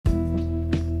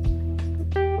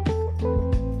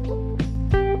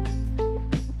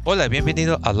Hola,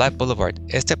 bienvenido a Life Boulevard.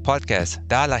 Este podcast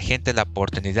da a la gente la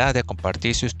oportunidad de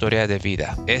compartir su historia de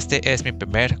vida. Este es mi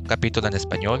primer capítulo en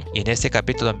español y en este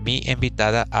capítulo mi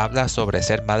invitada habla sobre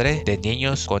ser madre de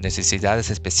niños con necesidades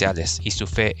especiales y su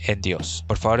fe en Dios.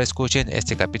 Por favor, escuchen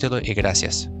este capítulo y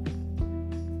gracias.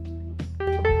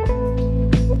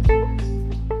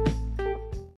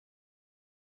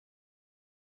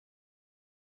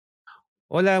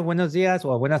 Hola, buenos días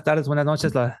o buenas tardes, buenas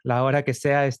noches, la hora que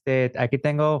sea. Aquí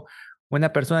tengo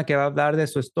una persona que va a hablar de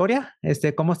su historia.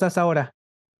 ¿Cómo estás ahora?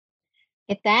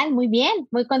 ¿Qué tal? Muy bien,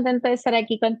 muy contento de estar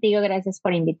aquí contigo. Gracias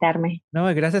por invitarme. No,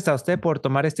 gracias a usted por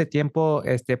tomar este tiempo,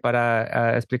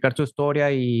 para explicar su historia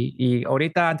y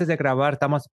ahorita antes de grabar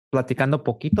estamos platicando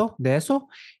poquito de eso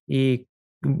y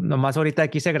nomás ahorita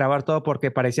quise grabar todo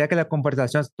porque parecía que la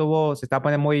conversación se estaba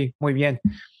poniendo muy bien.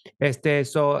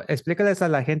 Explícales a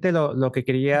la gente lo que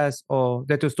querías o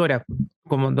de tu historia,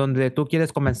 como donde tú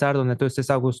quieres comenzar, donde tú estés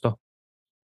a gusto.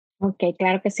 Ok,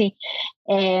 claro que sí.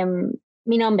 Em,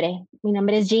 mi nombre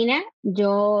es Gina.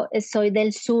 Yo soy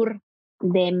del sur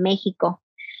de México.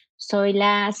 Soy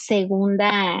la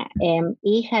segunda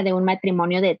hija de un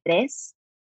matrimonio de tres.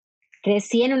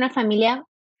 Crecí en una familia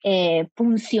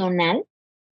funcional.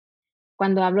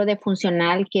 Cuando hablo de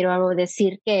funcional, quiero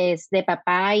decir que es de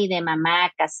papá y de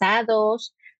mamá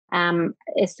casados.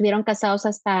 Estuvieron casados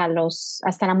hasta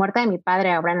la muerte de mi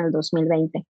padre, ahora en el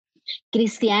 2020.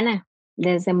 Cristiana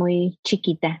desde muy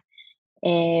chiquita.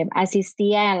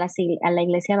 Asistía a la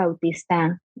iglesia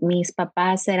bautista. Mis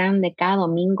papás eran de cada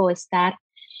domingo estar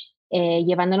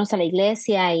llevándonos a la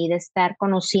iglesia y de estar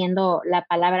conociendo la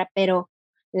palabra, pero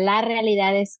la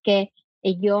realidad es que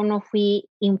yo no fui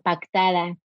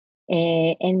impactada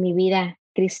en mi vida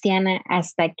cristiana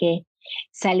hasta que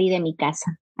salí de mi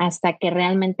casa, hasta que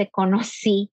realmente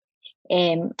conocí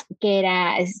eh, que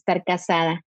era estar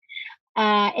casada.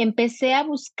 Empecé a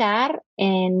buscar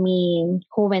en mi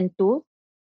juventud,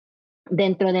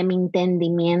 dentro de mi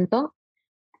entendimiento,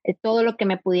 todo lo que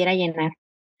me pudiera llenar.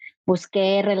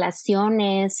 Busqué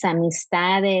relaciones,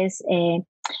 amistades,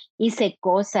 hice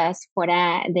cosas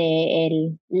fuera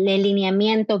del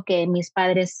lineamiento que mis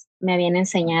padres me habían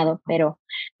enseñado, pero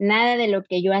nada de lo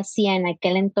que yo hacía en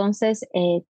aquel entonces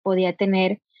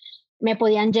me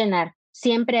podían llenar.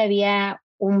 Siempre había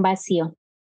un vacío.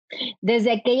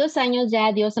 Desde aquellos años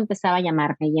ya Dios empezaba a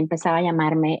llamarme y empezaba a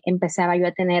llamarme, empezaba yo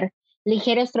a tener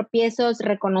ligeros tropiezos,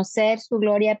 reconocer su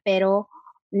gloria, pero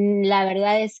la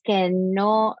verdad es que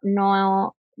no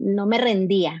me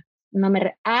rendía,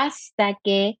 hasta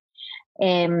que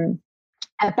em,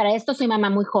 para esto soy mamá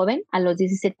muy joven. A los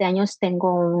 17 años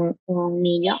tengo un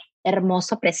niño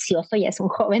hermoso, precioso, ya es un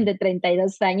joven de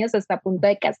 32 años, está a punto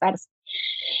de casarse.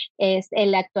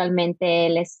 Él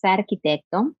es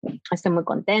arquitecto, estoy muy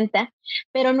contenta,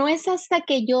 pero no es hasta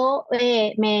que yo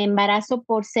me embarazo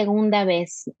por segunda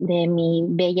vez de mi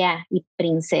bella y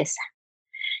princesa.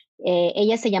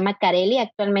 Ella se llama Kareli,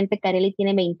 actualmente Kareli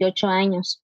tiene 28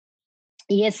 años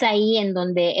y es ahí en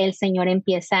donde el Señor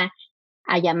empieza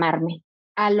a llamarme.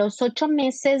 A los 8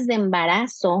 meses de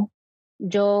embarazo,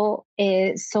 yo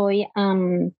soy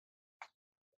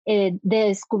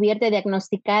descubierta,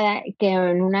 diagnosticada que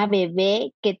en una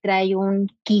bebé que trae un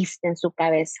quiste en su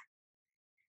cabeza.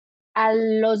 A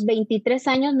los 23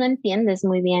 años no entiendes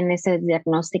muy bien ese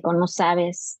diagnóstico, no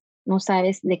sabes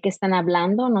de qué están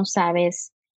hablando, no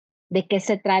sabes de qué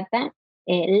se trata.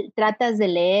 Tratas de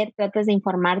leer, tratas de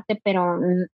informarte, pero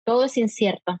todo es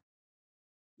incierto.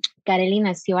 Kareli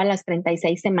nació a las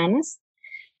 36 semanas,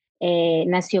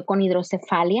 nació con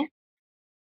hidrocefalia.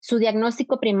 Su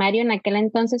diagnóstico primario en aquel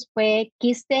entonces fue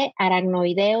quiste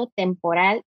aracnoideo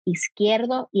temporal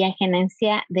izquierdo y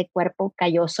agenencia de cuerpo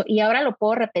calloso. Y ahora lo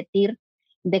puedo repetir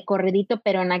de corridito,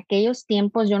 pero en aquellos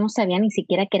tiempos yo no sabía ni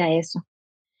siquiera qué era eso.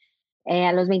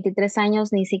 A los 23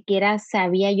 años ni siquiera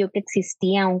sabía yo que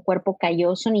existía un cuerpo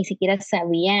calloso, ni siquiera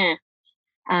sabía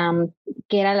um,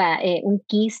 que era un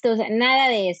quiste, o sea, nada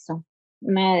de eso,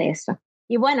 nada de eso.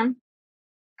 Y bueno,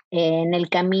 en el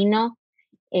camino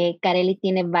Kareli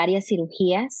tiene varias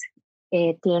cirugías.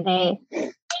 Tiene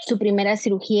su primera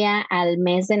cirugía al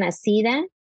mes de nacida,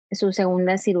 su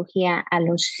segunda cirugía a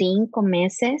los 5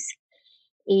 meses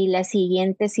y la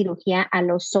siguiente cirugía a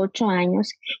los 8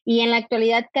 años. Y en la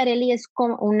actualidad Kareli es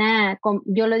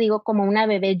yo lo digo como una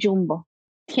bebé jumbo.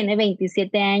 Tiene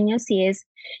 27 años y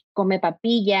come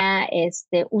papilla,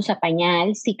 usa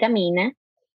pañal, sí camina,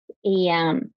 y,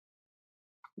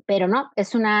 pero no,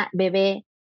 es una bebé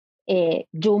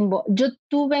Jumbo. Yo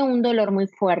tuve un dolor muy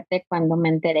fuerte cuando me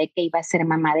enteré que iba a ser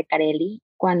mamá de Kareli,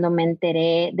 cuando me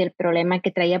enteré del problema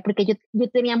que traía, porque yo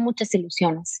tenía muchas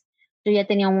ilusiones, Yo ya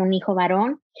tenía un hijo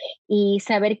varón y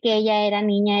saber que ella era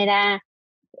niña era,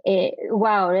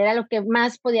 wow, era lo que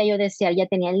más podía yo desear. Ya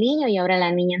tenía el niño y ahora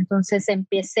la niña. Entonces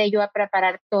empecé yo a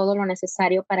preparar todo lo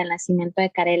necesario para el nacimiento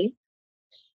de Kareli.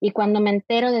 Y cuando me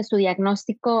entero de su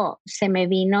diagnóstico, se me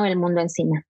vino el mundo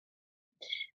encima.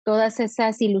 Todas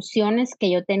esas ilusiones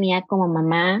que yo tenía como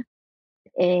mamá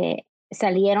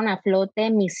salieron a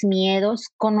flote, mis miedos.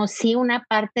 Conocí una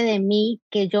parte de mí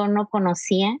que yo no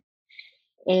conocía.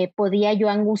 Podía yo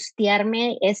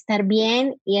angustiarme, estar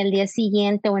bien y el día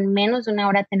siguiente o en menos de una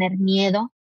hora tener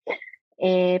miedo,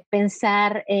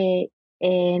 pensar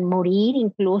en morir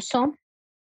incluso.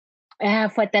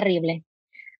 Fue terrible.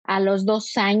 A los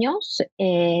 2 años,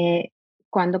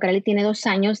 cuando Carly tiene 2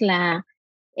 años,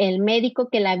 el médico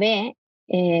que la ve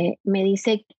me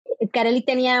dice, Carly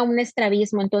tenía un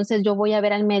estrabismo, entonces yo voy a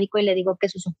ver al médico y le digo que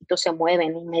sus ojitos se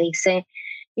mueven y me dice,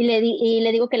 y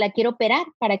le digo que la quiero operar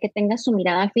para que tenga su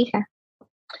mirada fija.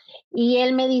 Y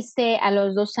él me dice a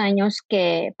los 2 años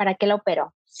que para qué la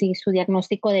operó, si su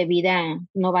diagnóstico de vida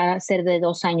no va a ser de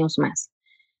 2 años más.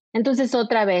 Entonces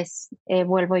otra vez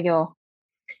vuelvo yo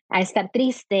a estar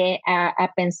triste,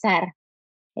 a pensar,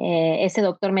 ese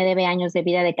doctor me debe años de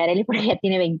vida de Carely porque ya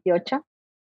tiene 28.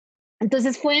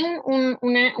 Entonces fue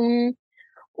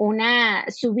una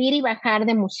subir y bajar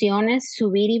de emociones,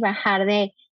 subir y bajar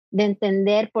de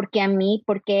entender por qué a mí,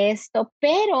 por qué esto,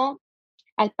 pero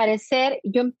al parecer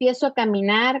yo empiezo a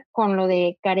caminar con lo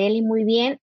de Carely muy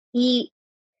bien y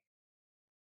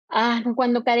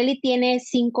cuando Carely tiene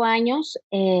 5 años,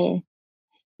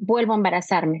 vuelvo a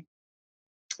embarazarme.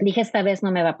 Dije, esta vez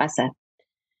no me va a pasar.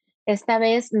 Esta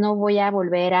vez no voy a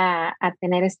volver a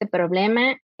tener este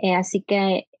problema. Así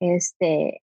que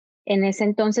en ese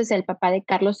entonces el papá de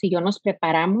Carlos y yo nos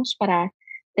preparamos para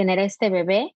tener este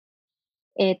bebé.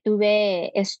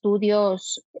 Tuve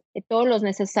estudios, todos los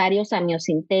necesarios,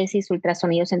 amniocentesis,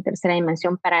 ultrasonidos en tercera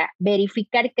dimensión para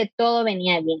verificar que todo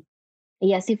venía bien.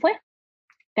 Y así fue.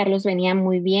 Carlos venía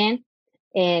muy bien,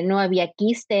 no había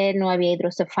quiste, no había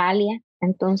hidrocefalia,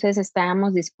 entonces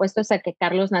estábamos dispuestos a que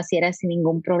Carlos naciera sin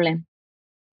ningún problema.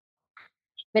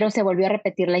 Pero se volvió a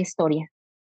repetir la historia.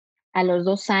 A los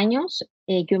 2 años,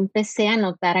 yo empecé a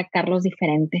notar a Carlos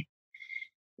diferente.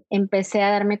 Empecé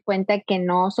a darme cuenta que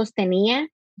no sostenía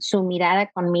su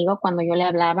mirada conmigo cuando yo le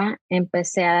hablaba.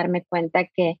 Empecé a darme cuenta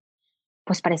que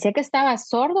pues parecía que estaba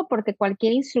sordo porque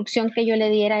cualquier instrucción que yo le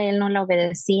diera, él no la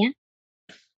obedecía.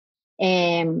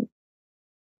 Eh,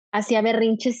 Hacía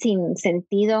berrinches sin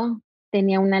sentido,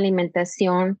 tenía una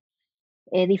alimentación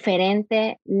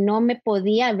diferente, no me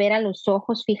podía ver a los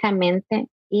ojos fijamente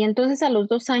y entonces a los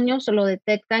 2 años lo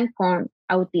detectan con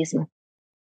autismo.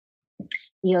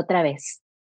 Y y otra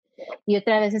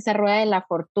vez esa rueda de la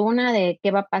fortuna de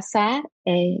qué va a pasar,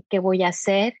 qué voy a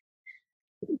hacer.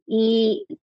 Y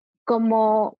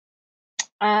como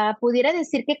pudiera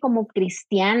decir que como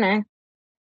cristiana,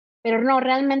 pero no,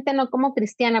 realmente no como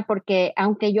cristiana, porque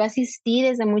aunque yo asistí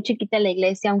desde muy chiquita a la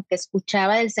iglesia, aunque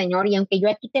escuchaba del Señor y aunque yo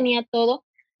aquí tenía todo,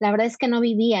 la verdad es que no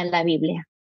vivía en la Biblia.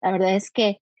 La verdad es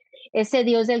que ese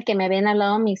Dios del que me habían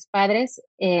hablado mis padres,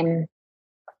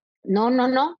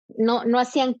 no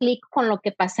hacían clic con lo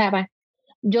que pasaba.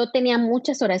 Yo tenía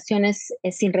muchas oraciones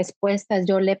sin respuestas.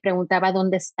 Yo le preguntaba,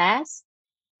 ¿dónde estás?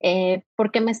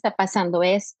 ¿Por qué me está pasando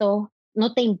esto?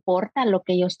 ¿No te importa lo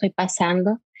que yo estoy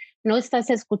pasando? ¿No estás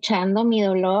escuchando mi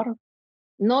dolor?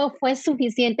 ¿No fue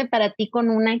suficiente para ti con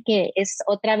una que es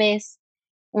otra vez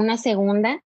una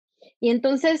segunda? Y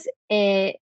entonces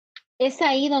es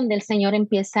ahí donde el Señor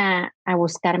empieza a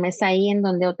buscarme, es ahí en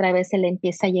donde otra vez Él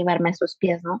empieza a llevarme a sus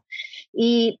pies, ¿no?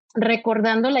 Y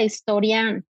recordando la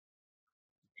historia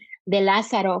de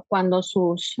Lázaro, cuando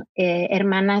sus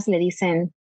hermanas le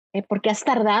dicen, ¿por qué has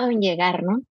tardado en llegar,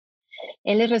 no?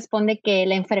 Él les responde que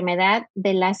la enfermedad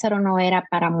de Lázaro no era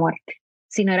para muerte,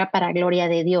 sino era para gloria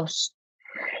de Dios.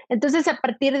 Entonces, a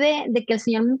partir de que el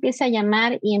Señor me empieza a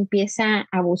llamar y empieza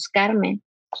a buscarme,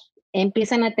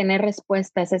 empiezan a tener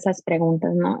respuestas a esas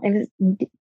preguntas, ¿no?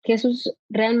 Jesús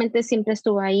realmente siempre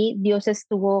estuvo ahí, Dios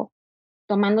estuvo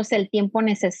tomándose el tiempo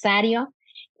necesario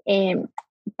eh,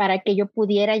 para que yo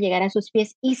pudiera llegar a sus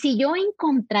pies. Y si yo he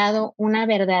encontrado una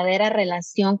verdadera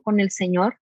relación con el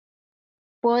Señor,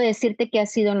 puedo decirte que ha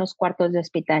sido en los cuartos de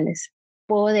hospitales.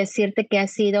 Puedo decirte que ha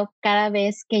sido cada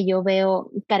vez que yo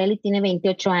veo, Kareli tiene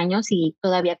 28 años y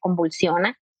todavía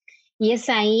convulsiona, y es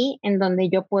ahí en donde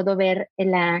yo puedo ver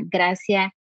la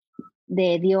gracia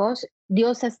de Dios.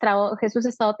 Jesús ha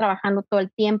estado trabajando todo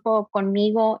el tiempo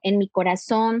conmigo, en mi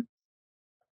corazón,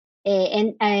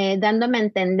 dándome a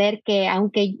entender que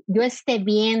aunque yo esté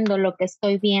viendo lo que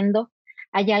estoy viendo,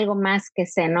 hay algo más que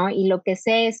sé, ¿no? Y lo que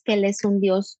sé es que Él es un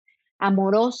Dios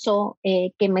amoroso,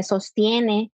 que me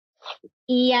sostiene.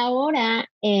 Y ahora,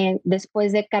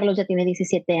 después de Carlos ya tiene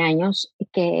 17 años,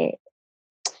 que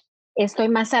estoy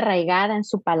más arraigada en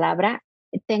su palabra,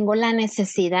 tengo la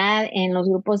necesidad en los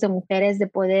grupos de mujeres de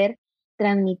poder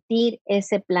transmitir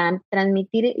ese plan,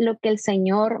 transmitir lo que el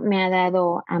Señor me ha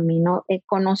dado a mí, ¿no?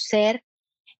 Conocer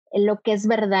lo que es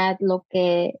verdad, lo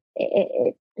que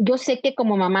yo sé que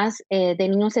como mamás de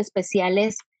niños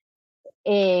especiales,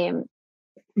 eh,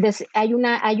 hay un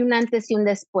antes y un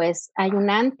después. Hay un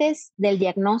antes del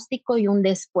diagnóstico y un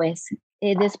después.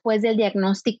 Después del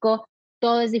diagnóstico,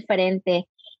 todo es diferente.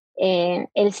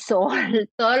 El sol,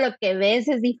 todo lo que ves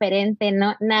es diferente,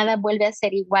 no, nada vuelve a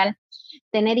ser igual.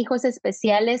 Tener hijos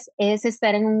especiales es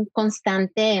estar en un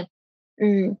constante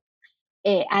mm,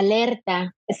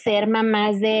 alerta, ser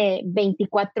mamás de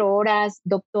 24 horas,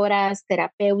 doctoras,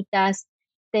 terapeutas,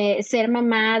 ser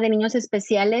mamá de niños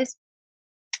especiales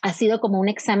ha sido como un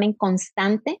examen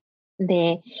constante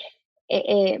de,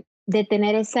 de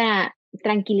tener esa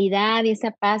tranquilidad y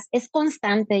esa paz. Es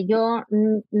constante. Yo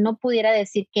no pudiera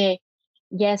decir que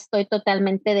ya estoy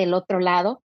totalmente del otro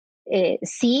lado.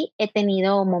 Sí he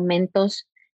tenido momentos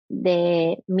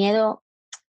de miedo,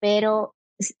 pero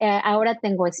ahora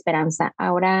tengo esperanza.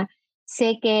 Ahora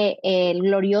sé que el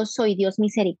glorioso y Dios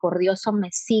misericordioso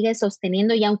me sigue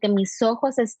sosteniendo y aunque mis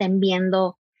ojos estén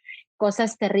viendo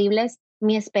cosas terribles,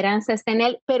 mi esperanza está en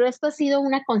Él, pero esto ha sido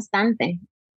una constante,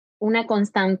 una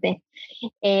constante.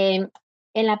 Eh,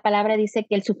 en la palabra dice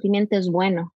que el sufrimiento es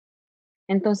bueno.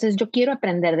 Entonces yo quiero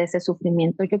aprender de ese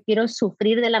sufrimiento, yo quiero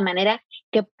sufrir de la manera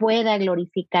que pueda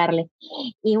glorificarle.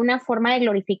 Y una forma de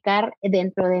glorificar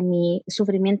dentro de mi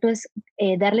sufrimiento es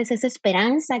darles esa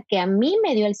esperanza que a mí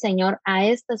me dio el Señor a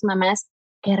estas mamás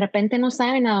que de repente no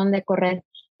saben a dónde correr,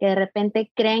 que de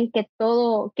repente creen que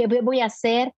todo, ¿qué voy a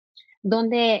hacer?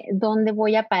 ¿Dónde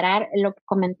voy a parar? Lo que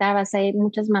comentabas, hay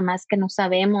muchas mamás que no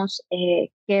sabemos qué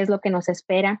es lo que nos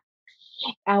espera.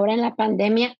 Ahora en la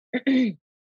pandemia,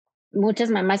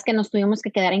 muchas mamás que nos tuvimos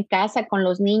que quedar en casa con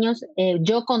los niños,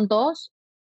 yo con dos,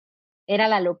 era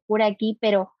la locura aquí,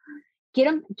 pero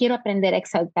quiero aprender a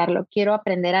exaltarlo, quiero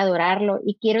aprender a adorarlo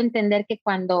y quiero entender que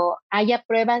cuando haya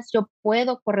pruebas yo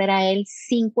puedo correr a Él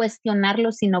sin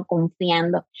cuestionarlo, sino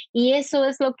confiando. Y eso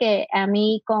es lo que a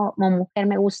mí como mujer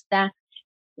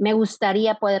me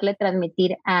gustaría poderle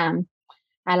transmitir a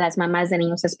las mamás de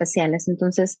niños especiales.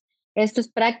 Entonces, esto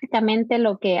es prácticamente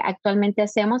lo que actualmente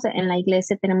hacemos. En la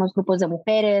iglesia tenemos grupos de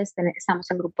mujeres, estamos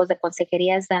en grupos de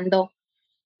consejerías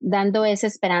dando esa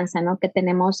esperanza, ¿no? Que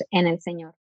tenemos en el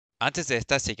Señor. Antes de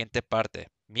esta siguiente parte,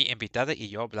 mi invitada y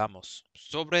yo hablamos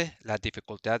sobre la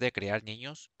dificultad de criar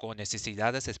niños con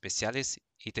necesidades especiales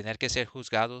y tener que ser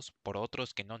juzgados por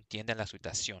otros que no entienden la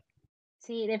situación.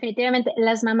 Sí, definitivamente.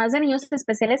 Las mamás de niños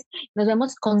especiales nos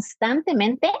vemos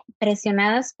constantemente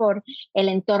presionadas por el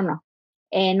entorno.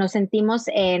 Nos sentimos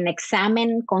en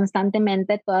examen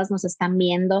constantemente, todas nos están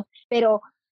viendo, pero,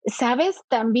 ¿sabes?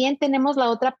 También tenemos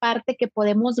la otra parte que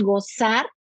podemos gozar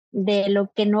de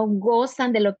lo que no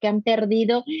gozan, de lo que han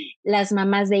perdido las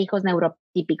mamás de hijos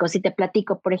neurotípicos. Y te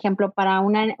platico, por ejemplo, para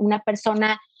una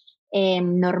persona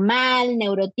normal,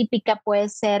 neurotípica, puede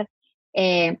ser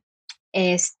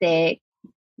este,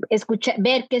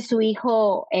 ver que su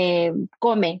hijo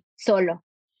come solo.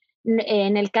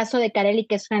 En el caso de Kareli,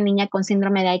 que es una niña con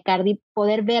síndrome de Aicardi,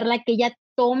 poder verla que ella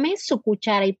tome su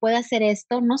cuchara y pueda hacer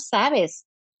esto, no sabes.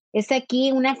 Es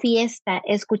aquí una fiesta,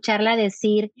 escucharla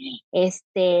decir,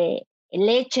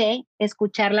 leche,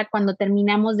 escucharla cuando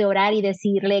terminamos de orar y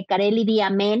decirle, Kareli, di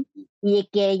amén, y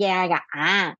que ella haga,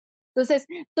 ah. Entonces,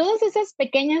 todas esas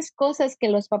pequeñas cosas que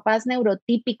los papás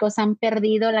neurotípicos han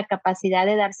perdido la capacidad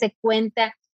de darse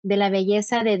cuenta de la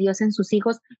belleza de Dios en sus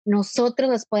hijos, nosotros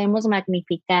los podemos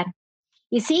magnificar.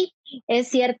 Y sí, es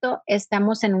cierto,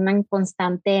 estamos en un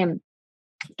constante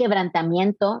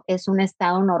quebrantamiento, es un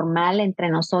estado normal entre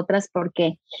nosotras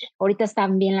porque ahorita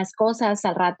están bien las cosas,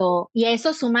 al rato, y a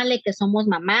eso súmale que somos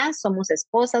mamás, somos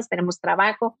esposas, tenemos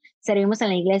trabajo, servimos en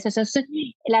la iglesia, eso es,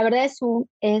 la verdad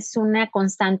es una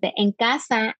constante. En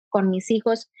casa, con mis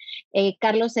hijos,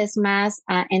 Carlos es más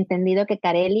entendido que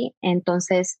Kareli,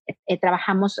 entonces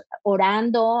trabajamos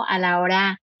orando a la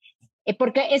hora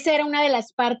porque esa era una de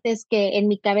las partes que en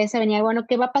mi cabeza venía, bueno,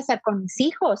 ¿qué va a pasar con mis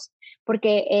hijos?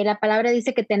 Porque la palabra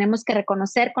dice que tenemos que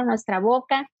reconocer con nuestra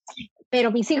boca,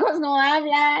 pero mis hijos no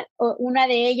hablan, una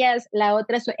de ellas, la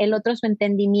otra, el otro, su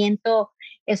entendimiento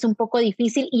es un poco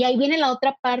difícil. Y ahí viene la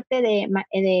otra parte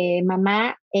de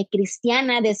mamá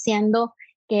cristiana deseando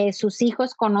que sus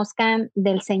hijos conozcan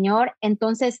del Señor.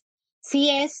 Entonces, sí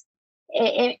es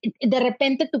de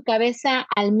repente tu cabeza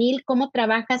al mil, cómo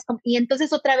trabajas, y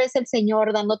entonces otra vez el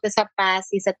Señor dándote esa paz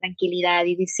y esa tranquilidad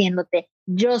y diciéndote,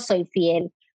 yo soy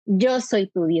fiel, yo soy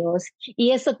tu Dios,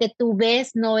 y eso que tú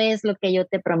ves no es lo que yo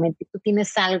te prometí, tú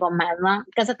tienes algo más, ¿no? En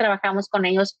casa trabajamos con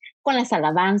ellos con las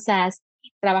alabanzas,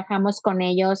 trabajamos con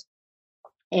ellos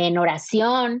en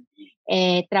oración,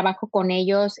 trabajo con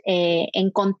ellos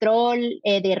en control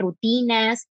de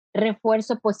rutinas,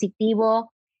 refuerzo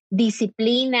positivo,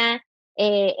 disciplina,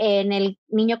 en el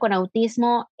niño con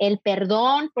autismo, el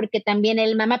perdón, porque también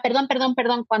el mamá, perdón, perdón,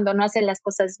 perdón, cuando no hace las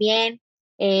cosas bien,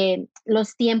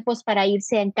 los tiempos para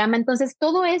irse en cama. Entonces,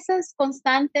 todo esas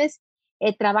constantes,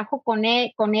 trabajo con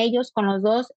ellos, con los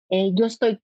dos, yo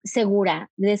estoy segura,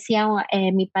 decía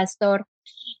mi pastor,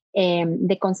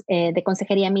 de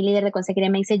consejería, mi líder de consejería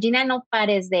me dice, Gina, no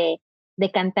pares de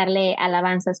cantarle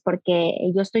alabanzas porque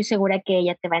yo estoy segura que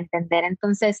ella te va a entender.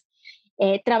 Entonces,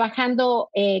 trabajando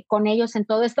con ellos en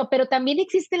todo esto, pero también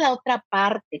existe la otra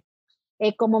parte.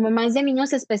 Como mamás de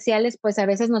niños especiales, pues a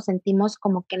veces nos sentimos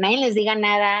como que nadie les diga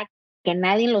nada, que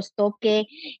nadie los toque,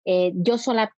 yo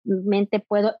solamente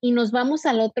puedo, y nos vamos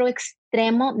al otro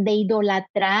extremo de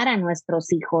idolatrar a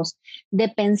nuestros hijos, de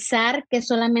pensar que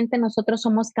solamente nosotros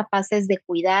somos capaces de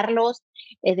cuidarlos,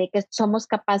 de que somos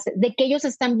capaces, de que ellos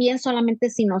están bien solamente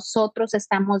si nosotros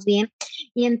estamos bien.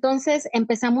 Y entonces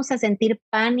empezamos a sentir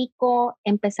pánico,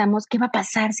 empezamos, ¿qué va a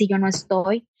pasar si yo no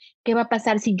estoy? ¿Qué va a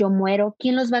pasar si yo muero?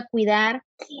 ¿Quién los va a cuidar?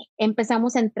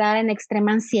 Empezamos a entrar en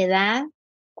extrema ansiedad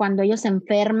cuando ellos se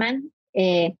enferman.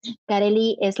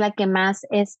 Kareli es la que más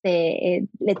le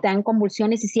dan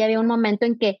convulsiones y sí había un momento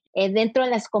en que dentro de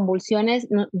las convulsiones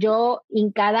yo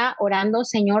hincada orando,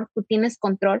 Señor, tú tienes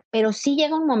control, pero sí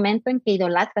llega un momento en que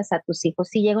idolatras a tus hijos,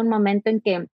 sí llega un momento en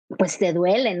que pues te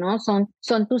duele, ¿no?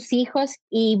 Son tus hijos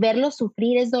y verlos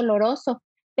sufrir es doloroso,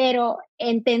 pero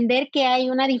entender que hay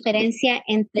una diferencia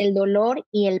entre el dolor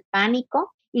y el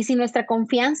pánico. Y si nuestra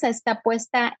confianza está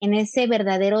puesta en ese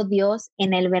verdadero Dios,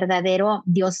 en el verdadero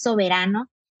Dios soberano,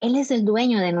 Él es el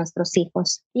dueño de nuestros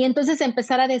hijos. Y entonces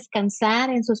empezar a descansar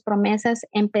en sus promesas,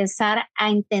 empezar a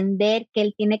entender que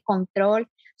Él tiene control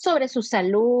sobre su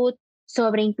salud,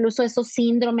 sobre incluso esos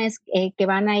síndromes que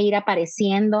van a ir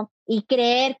apareciendo y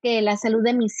creer que la salud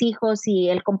de mis hijos y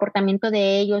el comportamiento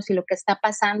de ellos y lo que está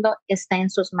pasando está en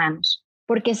sus manos.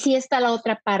 Porque sí está la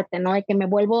otra parte, ¿no? De que me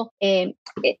vuelvo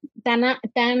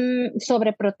tan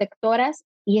sobreprotectoras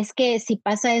y es que si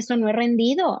pasa eso no he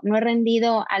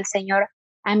rendido al Señor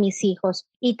a mis hijos.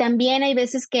 Y también hay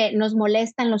veces que nos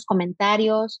molestan los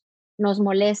comentarios, nos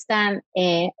molestan,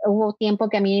 hubo tiempo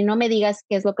que a mí no me digas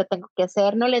qué es lo que tengo que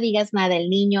hacer, no le digas nada al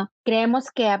niño. Creemos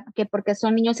que porque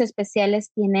son niños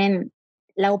especiales tienen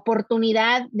la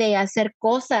oportunidad de hacer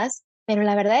cosas, pero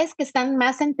la verdad es que están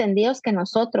más entendidos que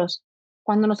nosotros.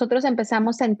 Cuando nosotros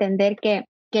empezamos a entender que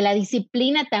la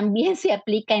disciplina también se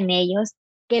aplica en ellos,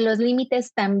 que los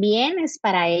límites también es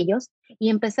para ellos y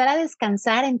empezar a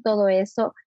descansar en todo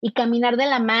eso y caminar de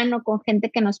la mano con gente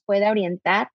que nos pueda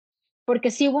orientar, porque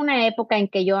sí hubo una época en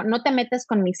que yo, no te metas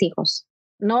con mis hijos,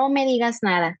 no me digas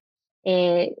nada,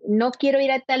 no quiero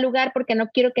ir a tal lugar porque no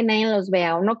quiero que nadie los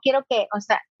vea o no quiero que, o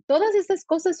sea, todas estas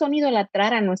cosas son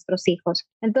idolatrar a nuestros hijos.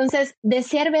 Entonces,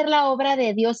 desear ver la obra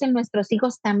de Dios en nuestros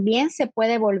hijos también se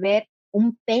puede volver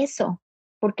un peso,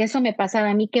 porque eso me pasaba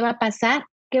a mí. ¿Qué va a pasar?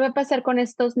 ¿Qué va a pasar con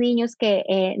estos niños que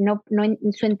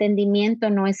su entendimiento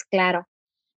no es claro?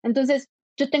 Entonces,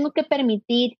 yo tengo que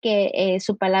permitir que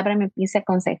su palabra me empiece a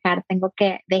aconsejar, tengo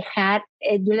que dejar,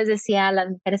 yo les decía a las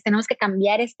mujeres, tenemos que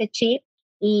cambiar este chip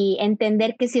y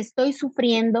entender que si estoy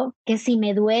sufriendo, que si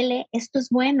me duele, esto es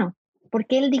bueno,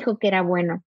 porque Él dijo que era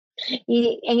bueno.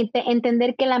 Y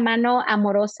entender que la mano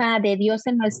amorosa de Dios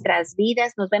en nuestras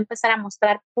vidas nos va a empezar a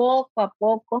mostrar poco a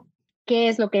poco qué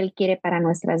es lo que Él quiere para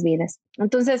nuestras vidas.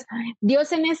 Entonces,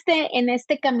 Dios en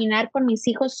este caminar con mis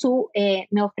hijos,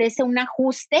 me ofrece un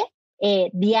ajuste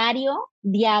diario,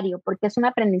 porque es un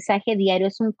aprendizaje diario,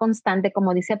 es un constante,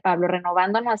 como dice Pablo,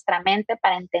 renovando nuestra mente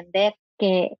para entender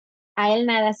que a Él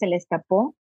nada se le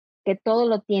escapó, que todo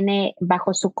lo tiene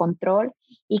bajo su control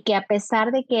y que a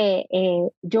pesar de que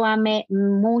yo ame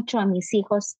mucho a mis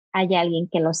hijos, hay alguien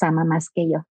que los ama más que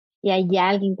yo y hay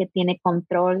alguien que tiene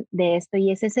control de esto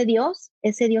y es ese Dios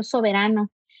soberano.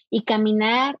 Y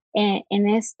caminar en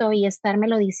esto y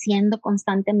estármelo diciendo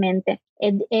constantemente.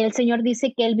 El Señor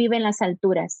dice que Él vive en las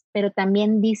alturas, pero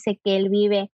también dice que Él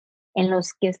vive en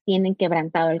los que tienen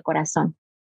quebrantado el corazón.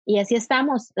 Y así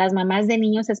estamos, las mamás de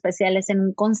niños especiales en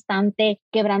un constante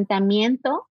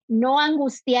quebrantamiento, no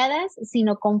angustiadas,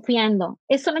 sino confiando.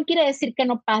 Eso no quiere decir que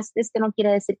no pase, esto no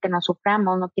quiere decir que no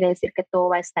suframos, no quiere decir que todo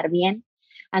va a estar bien.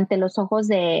 Ante los ojos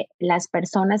de las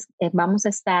personas vamos a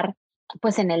estar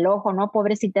pues en el ojo, ¿no?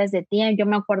 Pobrecitas de ti. Yo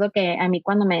me acuerdo que a mí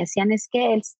cuando me decían es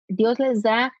que Dios les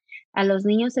da a los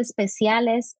niños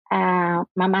especiales a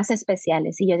mamás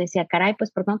especiales. Y yo decía, caray,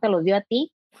 pues ¿por qué no te los dio a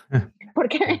ti? ¿Por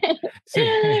qué, Sí,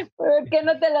 ¿por qué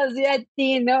no te los dio a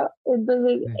ti, no?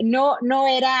 Entonces, sí, no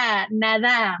era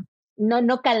nada,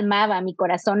 no calmaba mi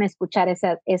corazón escuchar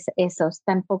esos,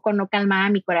 tampoco no calmaba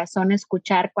mi corazón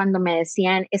escuchar cuando me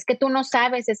decían, es que tú no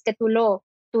sabes, es que tú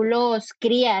los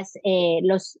crías,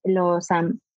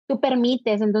 tú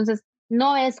permites, entonces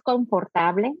no es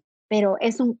confortable, pero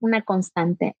es una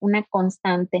constante.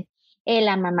 Él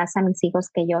ama más a mis hijos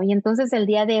que yo. Y entonces el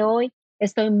día de hoy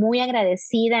estoy muy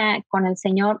agradecida con el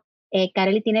Señor.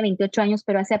 Kareli tiene 28 años,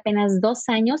 pero hace apenas 2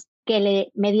 años que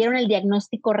me dieron el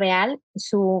diagnóstico real.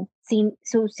 Su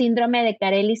síndrome de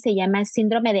Kareli se llama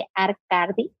síndrome de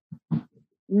Arcardi.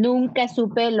 Nunca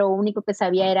supe, lo único que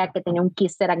sabía era que tenía un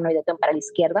quiste aracnoideo para la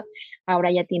izquierda.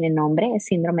 Ahora ya tiene nombre, es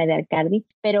síndrome de Arcardi.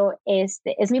 Pero es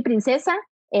mi princesa.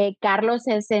 Carlos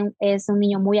es un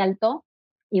niño muy alto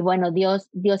y bueno, Dios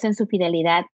en su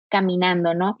fidelidad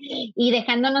caminando, ¿no? Y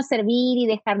dejándonos servir y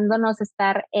dejándonos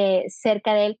estar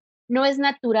cerca de él. No es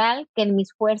natural que en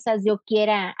mis fuerzas yo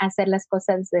quiera hacer las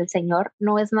cosas del Señor.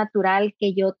 No es natural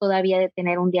que yo todavía de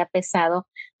tener un día pesado,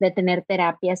 de tener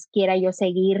terapias, quiera yo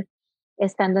seguir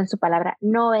estando en su palabra.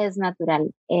 No es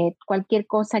natural. Cualquier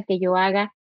cosa que yo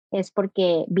haga es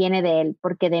porque viene de Él,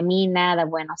 porque de mí nada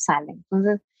bueno sale.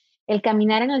 Entonces, el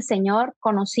caminar en el Señor,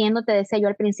 conociéndote, decía yo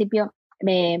al principio,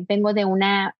 vengo de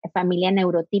una familia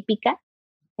neurotípica,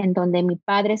 en donde mi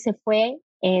padre se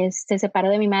separó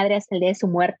de mi madre hasta el día de su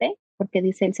muerte, porque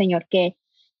dice el Señor que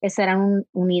estarán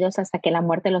unidos hasta que la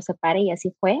muerte los separe, y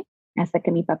así fue. Hasta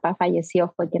que mi papá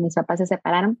falleció, fue que mis papás se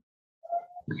separaron.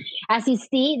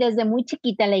 Asistí desde muy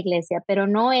chiquita a la iglesia, pero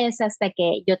no es hasta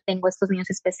que yo tengo estos niños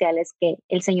especiales que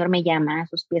el Señor me llama a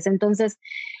sus pies. Entonces,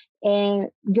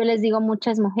 yo les digo a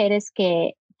muchas mujeres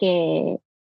que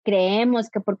creemos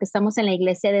que porque estamos en la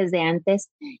iglesia desde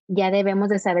antes ya debemos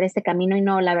de saber este camino, y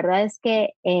no, la verdad es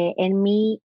que en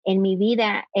mi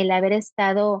vida el haber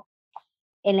estado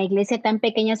en la iglesia tan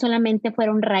pequeña solamente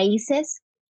fueron raíces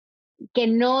que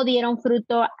no dieron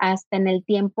fruto hasta en el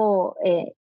tiempo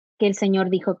que el Señor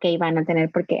dijo que iban a tener,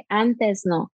 porque antes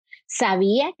no.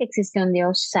 Sabía que existía un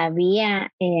Dios,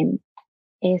 sabía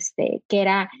que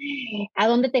era a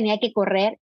dónde tenía que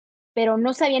correr, pero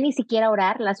no sabía ni siquiera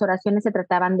orar. Las oraciones se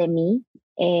trataban de mí.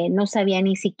 No sabía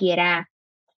ni siquiera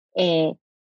eh,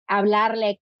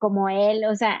 hablarle como él,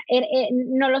 o sea,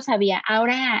 no lo sabía.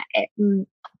 Ahora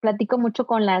platico mucho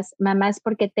con las mamás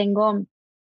porque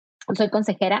soy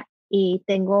consejera y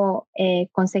tengo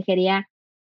consejería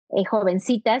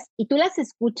jovencitas, y tú las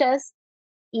escuchas,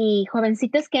 y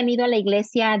jovencitas que han ido a la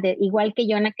iglesia igual que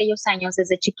yo en aquellos años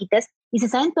desde chiquitas, y se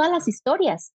saben todas las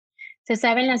historias. Se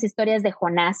saben las historias de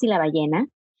Jonás y la ballena,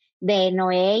 de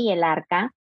Noé y el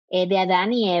arca, de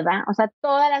Adán y Eva, o sea,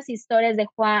 todas las historias de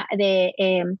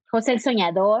José el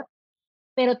soñador,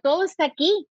 pero todo está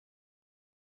aquí.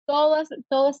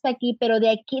 Todo está aquí, pero de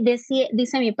aquí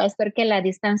dice mi pastor que eh,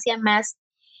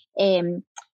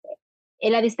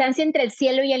 la distancia entre el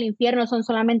cielo y el infierno son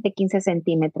solamente 15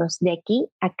 centímetros, de aquí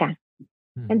a acá.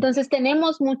 mm, Entonces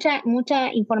tenemos mucha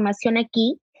información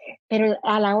aquí, pero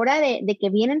a la hora de que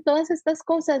vienen todas estas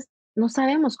cosas, no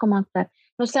sabemos cómo actuar,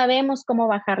 no sabemos cómo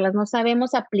bajarlas, no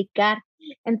sabemos aplicar.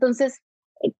 Entonces,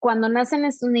 cuando nacen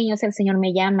estos niños, el Señor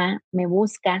me llama, me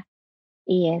busca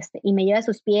y me lleva a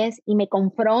sus pies y me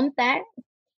confronta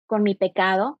con mi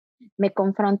pecado, me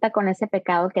confronta con ese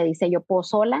pecado que dice yo puedo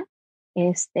sola,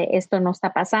 esto no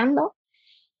está pasando.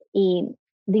 Y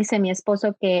dice mi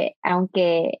esposo que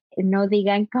aunque no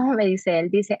digan, ¿cómo me dice él?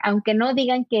 Dice, aunque no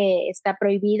digan que está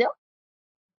prohibido,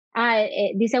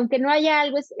 dice, aunque no haya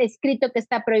algo escrito que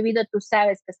está prohibido, tú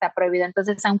sabes que está prohibido.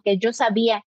 Entonces, aunque yo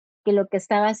sabía que lo que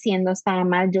estaba haciendo estaba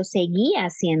mal, yo seguía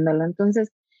haciéndolo.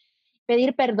 Entonces,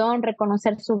 pedir perdón,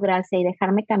 reconocer su gracia y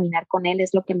dejarme caminar con él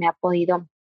es lo que me ha podido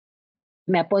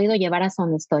llevar hasta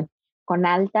donde estoy, con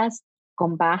altas,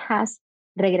 con bajas,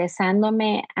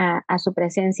 regresándome a su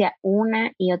presencia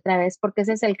una y otra vez, porque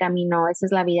ese es el camino, esa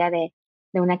es la vida de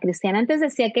una cristiana. Antes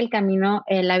decía que el camino,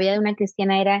 la vida de una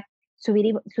cristiana era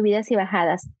subidas y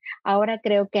bajadas. Ahora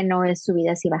creo que no es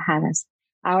subidas y bajadas.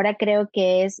 Ahora creo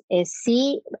que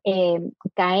sí,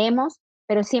 caemos,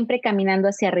 pero siempre caminando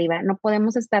hacia arriba. No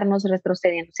podemos estarnos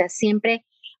retrocediendo, o sea, siempre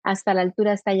hasta la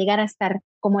altura, hasta llegar a estar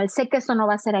como él. Sé que eso no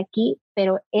va a ser aquí,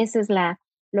 pero esa es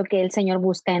lo que el Señor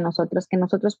busca de nosotros, que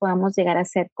nosotros podamos llegar a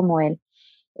ser como él,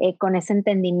 con ese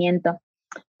entendimiento.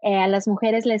 A las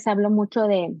mujeres les hablo mucho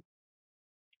de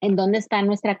en dónde está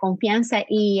nuestra confianza,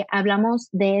 y hablamos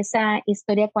de esa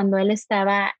historia cuando él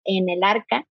estaba en el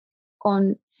arca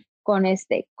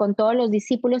con todos los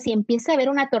discípulos y empieza a haber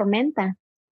una tormenta.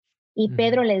 Y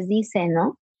Pedro les dice,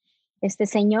 ¿no?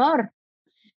 Señor,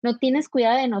 no tienes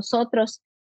cuidado de nosotros.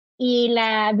 Y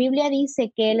la Biblia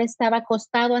dice que él estaba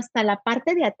acostado hasta la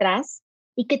parte de atrás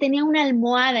y que tenía una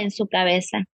almohada en su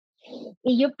cabeza.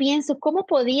 Y yo pienso, ¿cómo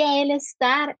podía él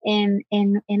estar en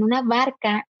una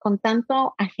barca con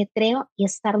tanto ajetreo y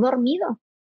estar dormido?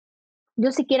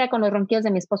 Yo siquiera con los ronquidos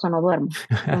de mi esposo no duermo.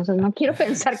 Entonces no quiero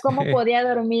pensar cómo Sí. podía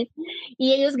dormir.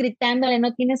 Y ellos gritándole,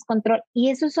 no tienes control. Y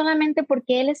eso solamente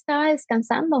porque él estaba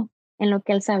descansando en lo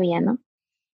que él sabía, ¿no?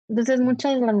 Entonces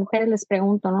muchas de las mujeres les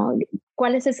pregunto, ¿no?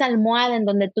 ¿Cuál es esa almohada en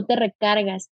donde tú te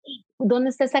recargas? ¿Dónde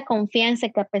está esa confianza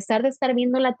que a pesar de estar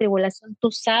viendo la tribulación,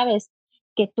 tú sabes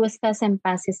que tú estás en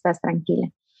paz y estás tranquila?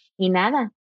 Y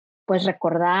nada, pues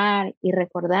recordar y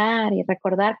recordar y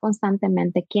recordar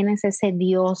constantemente quién es ese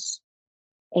Dios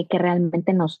que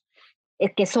realmente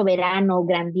que es soberano,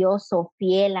 grandioso,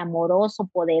 fiel, amoroso,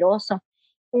 poderoso,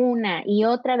 una y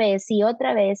otra vez y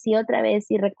otra vez y otra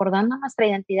vez y recordando nuestra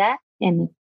identidad en él.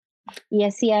 Y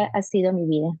así ha sido mi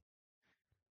vida.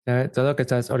 Todo lo que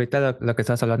estás, ahorita lo que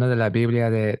estás hablando de la Biblia,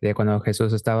 de cuando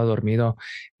Jesús estaba dormido,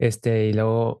 y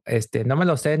luego, no me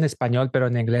lo sé en español, pero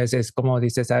en inglés es como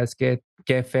dice, ¿sabes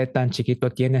qué fe tan chiquito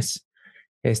tienes?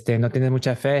 No tienes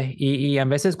mucha fe. Y a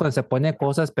veces cuando se pone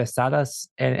cosas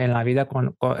pesadas en la vida,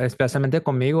 especialmente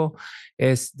conmigo,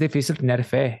 es difícil tener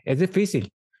fe, es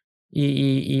difícil.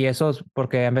 Y eso es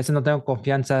porque a veces no tengo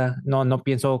confianza, no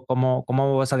pienso cómo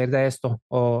voy a salir de esto,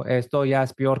 o esto ya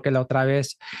es peor que la otra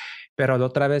vez. Pero la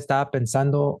otra vez estaba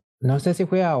pensando, no sé si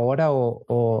fue ahora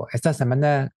o esta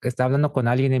semana que estaba hablando con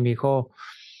alguien y me dijo,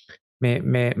 me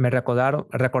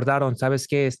recordaron, ¿sabes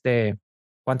qué?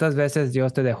 ¿Cuántas veces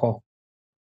Dios te dejó?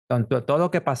 Todo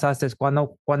lo que pasaste,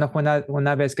 ¿cuándo fue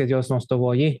una vez que Dios no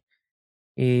estuvo allí?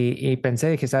 Y pensé,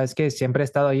 dije, ¿sabes qué? Siempre he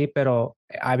estado allí, pero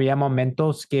había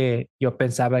momentos que yo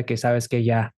pensaba que, ¿sabes qué?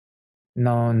 Ya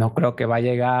no creo que va a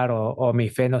llegar o mi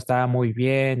fe no estaba muy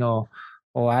bien o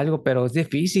algo, pero es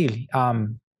difícil.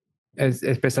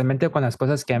 Especialmente con las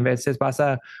cosas que a veces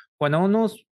pasa cuando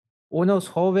uno es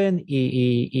joven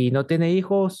y no tiene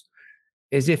hijos,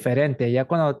 es diferente. Ya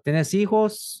cuando tienes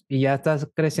hijos y ya estás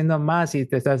creciendo más y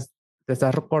te estás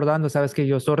recordando, sabes que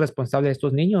yo soy responsable de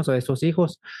estos niños o de estos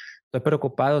hijos. Estoy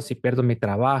preocupado si pierdo mi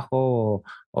trabajo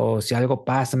o si algo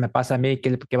pasa, me pasa a mí,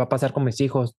 ¿qué va a pasar con mis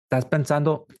hijos? Estás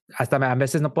pensando, a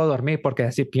veces no puedo dormir porque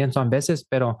así pienso a veces,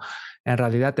 pero en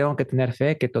realidad tengo que tener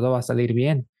fe que todo va a salir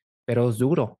bien, pero es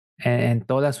duro en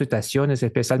todas las situaciones,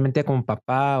 especialmente como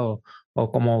papá o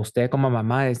como usted como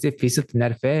mamá, es difícil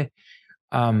tener fe.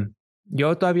 Am,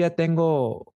 yo todavía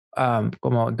tengo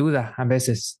como duda a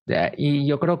veces y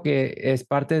yo creo que es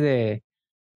parte de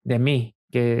mí,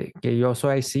 que yo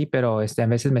soy así, pero a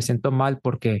veces me siento mal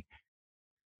porque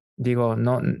digo,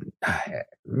 no,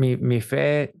 mi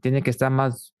fe tiene que estar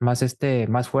más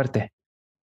fuerte,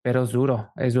 pero es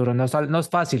duro, no es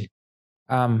fácil.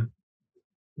 Am,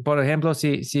 por ejemplo,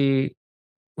 si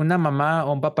una mamá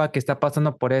o un papá que está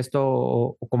pasando por esto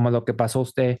o como lo que pasó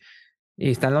usted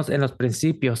y están en los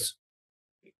principios,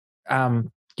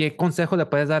 ¿qué consejo le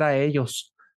puedes dar a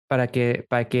ellos para que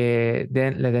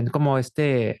le den como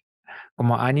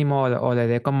como ánimo o le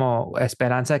dé como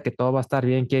esperanza de que todo va a estar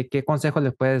bien? ¿Qué consejo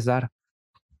le puedes dar?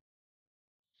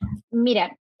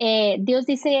 Mira, Dios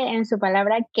dice en su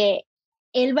palabra que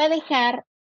Él va a dejar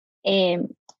eh,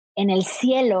 en el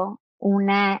cielo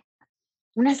una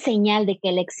señal de que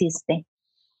Él existe.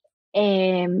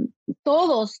 Eh,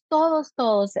 todos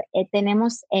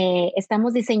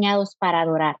estamos diseñados para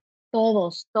adorar.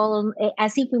 Todos,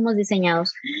 así fuimos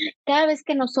diseñados. Cada vez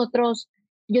que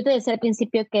yo te decía al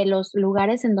principio que los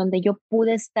lugares en donde yo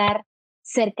pude estar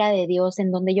cerca de Dios,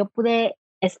 en donde yo pude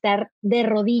estar de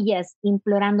rodillas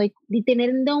implorando y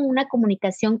teniendo una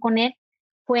comunicación con Él,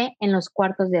 fue en los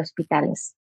cuartos de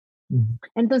hospitales. Ujú.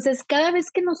 Entonces, cada vez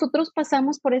que nosotros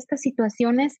pasamos por estas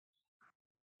situaciones,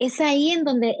 es ahí en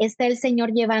donde está el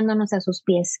Señor llevándonos a sus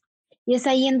pies. Y es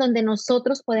ahí en donde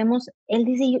nosotros Él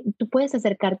dice, tú puedes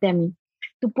acercarte a mí,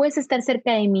 tú puedes estar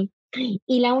cerca de mí.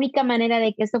 Y la única manera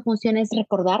de que esto funcione es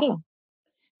recordarlo.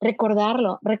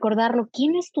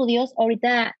 ¿Quién es tu Dios?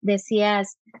 Ahorita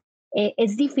decías,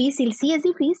 es difícil, sí es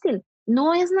difícil,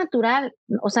 no es natural,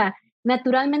 o sea,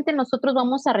 naturalmente nosotros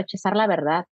vamos a rechazar la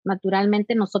verdad,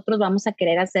 naturalmente nosotros vamos a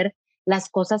querer hacer las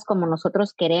cosas como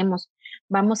nosotros queremos,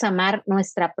 vamos a amar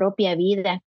nuestra propia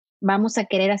vida, vamos a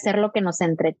querer hacer lo que nos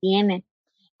entretiene,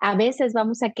 a veces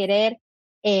vamos a querer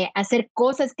hacer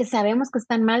cosas que sabemos que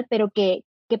están mal, pero que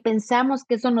pensamos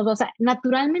que eso nos va a...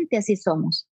 Naturalmente así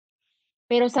somos,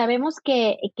 pero sabemos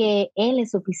que Él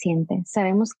es suficiente,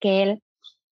 sabemos que Él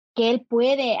que Él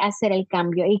puede hacer el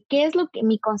cambio. ¿Y qué es lo que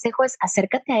mi consejo es?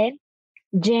 Acércate a Él,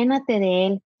 llénate de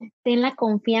Él, ten la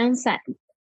confianza.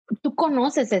 Tú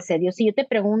conoces ese Dios. Si yo te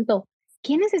pregunto,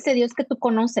 ¿quién es ese Dios que tú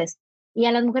conoces? Y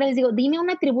a las mujeres les digo, dime un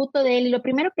atributo de Él. Y lo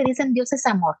primero que dicen, Dios es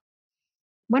amor.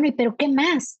 Bueno, ¿y pero qué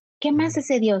más? ¿Qué más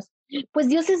ese Dios? Pues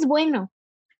Dios es bueno.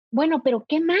 Bueno, pero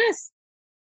 ¿qué más?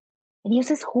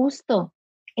 Dios es justo,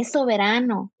 es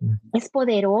soberano, es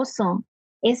poderoso,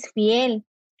 es fiel,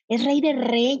 es rey de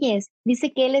reyes.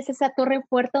 Dice que Él es esa torre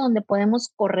fuerte donde podemos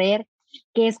correr,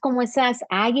 que es como esas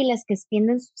águilas que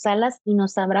extienden sus alas y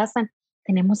nos abrazan.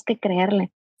 Tenemos que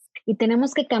creerle y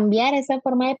tenemos que cambiar esa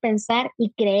forma de pensar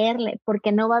y creerle,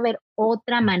 porque no va a haber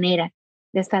otra manera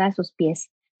de estar a sus pies.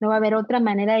 No va a haber otra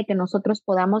manera de que nosotros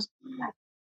podamos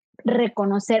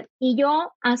reconocer. Y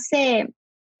yo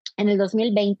en el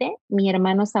 2020, mi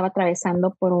hermano estaba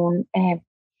atravesando por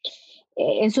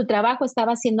en su trabajo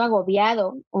estaba siendo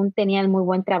agobiado, tenía muy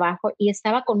buen trabajo y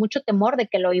estaba con mucho temor de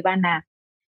que lo iban a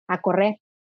correr.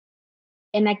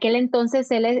 En aquel entonces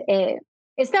él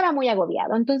estaba muy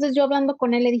agobiado. Entonces yo hablando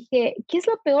con él le dije, ¿qué es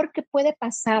lo peor que puede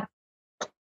pasar?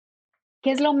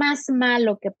 ¿Qué es lo más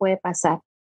malo que puede pasar?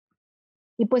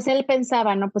 Y pues él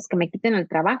pensaba, no, pues que me quiten el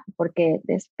trabajo,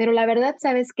 pero la verdad,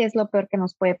 ¿sabes qué es lo peor que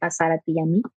nos puede pasar a ti y a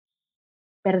mí?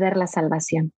 Perder la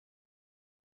salvación.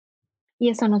 Y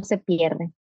eso no se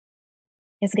pierde.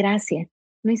 Es gracia.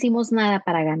 No hicimos nada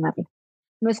para ganarlo.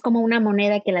 No es como una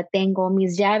moneda que la tengo,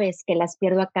 mis llaves que las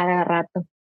pierdo a cada rato.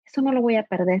 Eso no lo voy a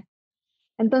perder.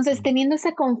 Entonces, teniendo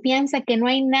esa confianza que no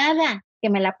hay nada que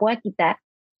me la pueda quitar,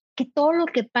 que todo lo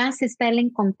que pase está Él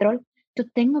en control, yo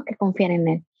tengo que confiar en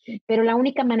Él. Pero la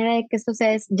única manera de que esto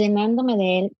sea es llenándome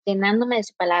de Él, llenándome de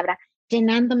su palabra,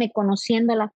 llenándome,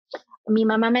 conociéndola. Mi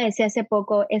mamá me decía hace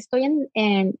poco, estoy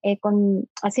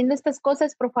haciendo estas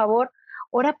cosas, por favor,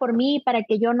 ora por mí para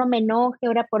que yo no me enoje,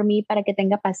 ora por mí para que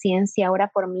tenga paciencia, ora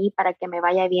por mí para que me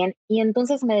vaya bien. Y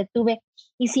entonces me detuve.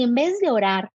 Y si en vez de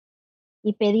orar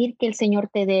y pedir que el Señor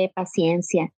te dé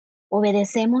paciencia,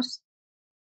 obedecemos,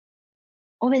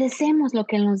 obedecemos lo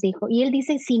que Él nos dijo. Y Él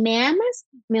dice, si me amas,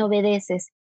 me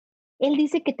obedeces. Él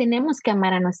dice que tenemos que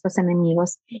amar a nuestros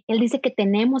enemigos. Él dice que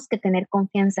tenemos que tener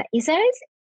confianza. Y sabes,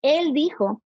 Él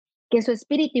dijo que su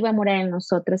espíritu iba a morar en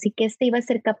nosotros y que éste iba a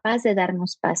ser capaz de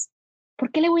darnos paz.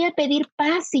 ¿Por qué le voy a pedir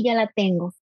paz si ya la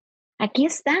tengo? Aquí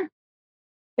está,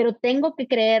 pero tengo que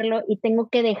creerlo y tengo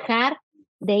que dejar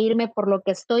de irme por lo que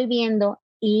estoy viendo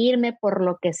y irme por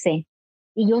lo que sé.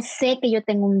 Y yo sé que yo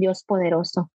tengo un Dios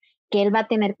poderoso, que Él va a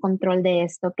tener control de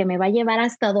esto, que me va a llevar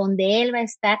hasta donde Él va a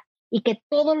estar y que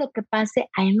todo lo que pase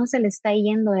a Él no se le está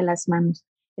yendo de las manos.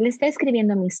 Él está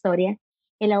escribiendo mi historia.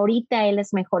 Él ahorita, Él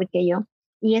es mejor que yo.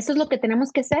 Y eso es lo que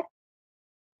tenemos que hacer.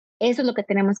 Eso es lo que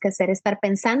tenemos que hacer, estar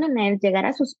pensando en Él, llegar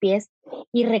a sus pies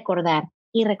y recordar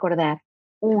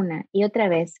una y otra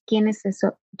vez quién es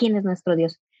eso, quién es nuestro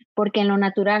Dios, porque en lo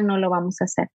natural no lo vamos a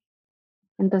hacer.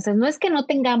 Entonces, no es que no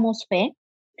tengamos fe,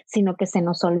 sino que se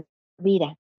nos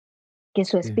olvida que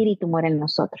su Sí. espíritu mora en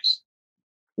nosotros.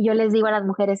 Y yo les digo a las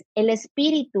mujeres, el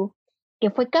espíritu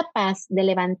que fue capaz de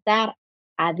levantar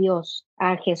a Dios,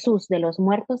 a Jesús de los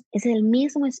muertos, es el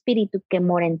mismo espíritu que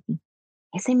mora en ti,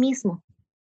 ese mismo,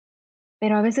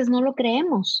 pero a veces no lo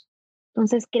creemos.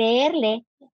 Entonces, creerle,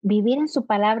 vivir en su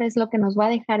palabra es lo que nos va a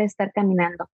dejar estar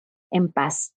caminando en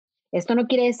paz. Esto no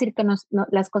quiere decir que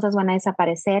las cosas van a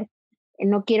desaparecer.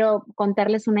 No quiero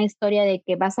contarles una historia de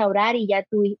que vas a orar y ya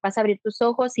tú vas a abrir tus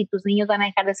ojos y tus niños van a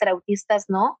dejar de ser autistas.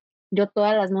 No, yo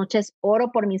todas las noches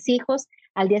oro por mis hijos,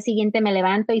 al día siguiente me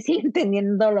levanto y sigo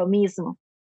entendiendo lo mismo,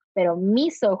 pero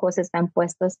mis ojos están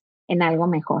puestos en algo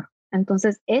mejor.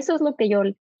 Entonces, eso es lo que yo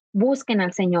busquen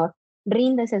al Señor,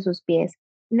 ríndese a sus pies.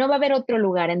 No va a haber otro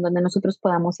lugar en donde nosotros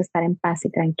podamos estar en paz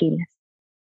y tranquilas.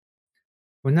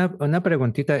 Una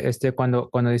preguntita,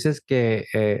 cuando dices que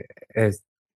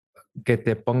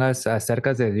te pongas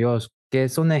acerca de Dios, ¿qué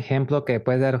es un ejemplo que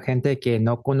puede dar gente que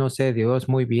no conoce a Dios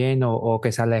muy bien o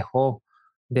que se alejó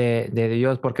de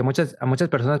Dios? Porque a muchas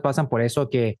personas pasan por eso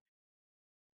que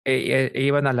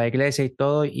iban a la iglesia y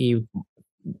todo y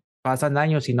pasan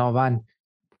años y no van.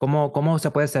 ¿Cómo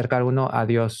se puede acercar uno a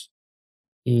Dios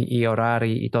y orar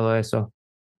y todo eso?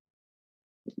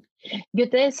 Yo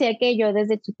te decía que yo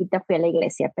desde chiquita fui a la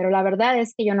iglesia, pero la verdad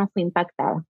es que yo no fui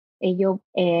impactada. Yo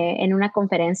en una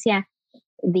conferencia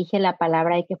dije la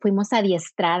palabra de que fuimos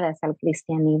adiestradas al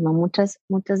cristianismo. Muchas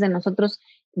de nosotros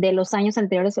de los años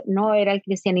anteriores no era el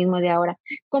cristianismo de ahora.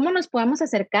 ¿Cómo nos podemos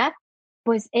acercar?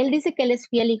 Pues Él dice que Él es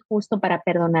fiel y justo para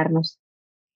perdonarnos.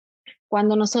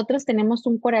 Cuando nosotros tenemos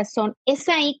un corazón, es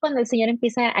ahí cuando el Señor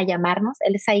empieza a llamarnos,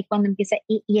 Él es ahí cuando empieza,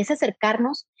 y es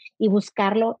acercarnos y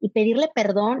buscarlo y pedirle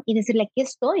perdón y decirle, aquí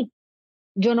estoy.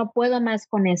 yo no puedo más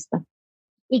con esto.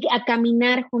 Y a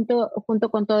caminar junto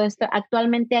con todo esto.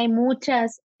 Actualmente hay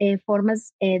muchas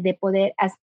formas de poder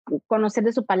conocer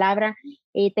de su palabra.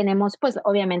 Tenemos, pues,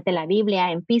 obviamente la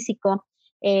Biblia en físico.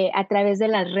 A través de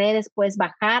las redes puedes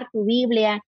bajar tu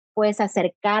Biblia, puedes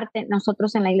acercarte.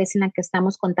 Nosotros en la iglesia en la que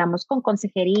estamos contamos con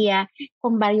consejería,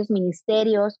 con varios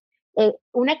ministerios.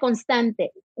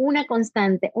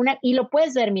 Y lo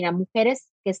puedes ver, mira,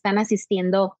 mujeres que están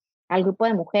asistiendo al grupo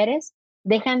de mujeres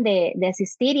dejan de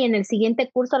asistir y en el siguiente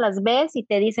curso las ves y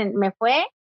te dicen, me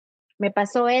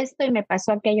pasó esto y me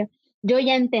pasó aquello. Yo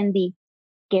ya entendí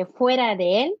que fuera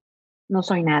de él no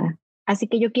soy nada. Así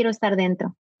que yo quiero estar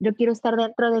dentro. Yo quiero estar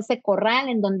dentro de ese corral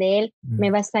en donde él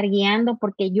me va a estar guiando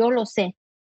porque yo lo sé,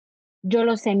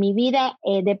 mi vida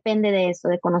depende de eso,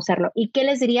 de conocerlo. ¿Y qué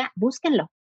les diría? Búsquenlo,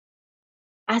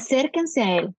 acérquense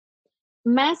a él.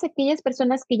 Más aquellas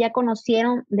personas que ya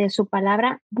conocieron de su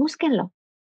palabra, búsquenlo,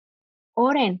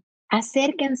 oren,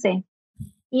 acérquense.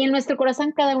 Y en nuestro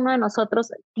corazón cada uno de nosotros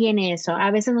tiene eso.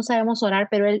 A veces no sabemos orar,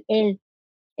 pero él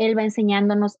va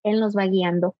enseñándonos, Él nos va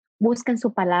guiando. Busquen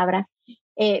su palabra,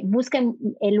 busquen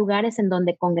lugares en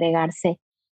donde congregarse.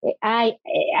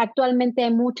 Actualmente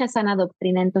hay mucha sana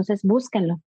doctrina, entonces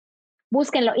búsquenlo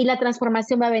y la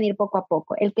transformación va a venir poco a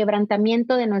poco. El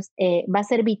quebrantamiento va a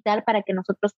ser vital para que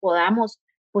nosotros podamos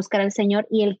buscar al Señor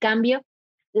y el cambio,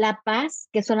 la paz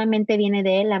que solamente viene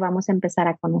de Él, la vamos a empezar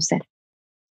a conocer.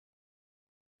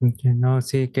 Que no,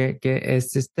 sí, que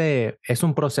es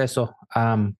un proceso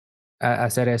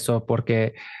hacer eso,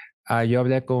 porque yo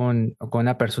hablé con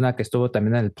una persona que estuvo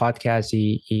también en el podcast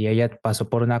y ella pasó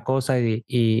por una cosa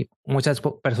y muchas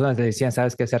personas le decían,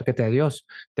 sabes que acércate a Dios,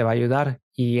 te va a ayudar.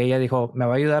 Y ella dijo, ¿me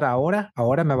va a ayudar ahora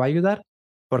me va a ayudar?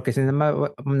 Porque si no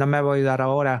me va a ayudar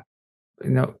ahora,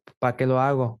 no, ¿para qué lo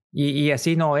hago? Y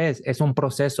así no es un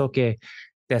proceso que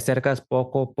te acercas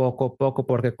poco,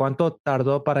 porque ¿cuánto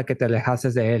tardó para que te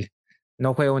alejases de él?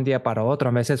 No fue un día para otro,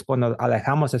 a veces cuando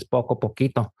alejamos es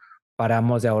poquito.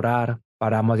 Paramos de orar,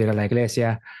 paramos de ir a la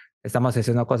iglesia, estamos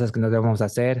haciendo cosas que no debemos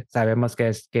hacer, sabemos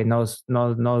que no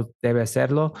debe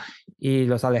hacerlo y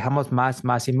los alejamos más,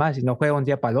 y no fue un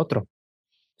día para el otro.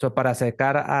 So, para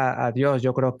acercar a Dios,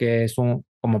 yo creo que es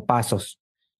como pasos.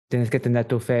 Tienes que tener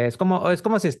tu fe. Es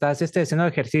como si estás haciendo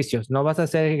ejercicios. No vas a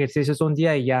hacer ejercicios un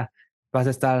día y ya vas a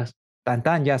estar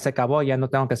ya se acabó, ya no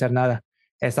tengo que hacer nada.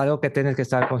 Es algo que tienes que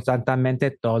estar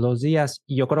constantemente todos los días.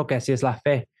 Y yo creo que así es la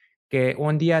fe, que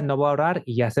un día no voy a orar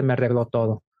y ya se me arregló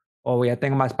todo. O ya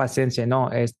tengo más paciencia. No,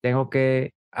 tengo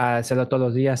que hacerlo todos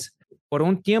los días. Por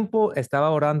un tiempo estaba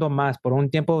orando más, por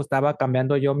un tiempo estaba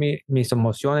cambiando yo mis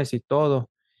emociones y todo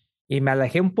y me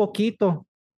alejé un poquito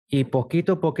y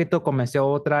poquito a poquito comencé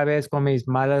otra vez con mis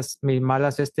malas,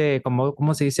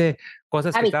 ¿cómo se dice?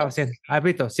 Cosas que estaba Hábitos. haciendo,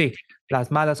 hábitos, sí,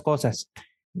 las malas cosas.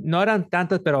 No eran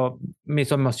tantas, pero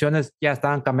mis emociones ya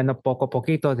estaban cambiando poco a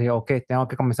poquito. Dije, ok, tengo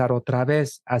que comenzar otra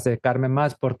vez a acercarme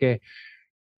más porque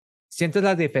sientes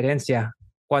la diferencia.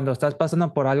 Cuando estás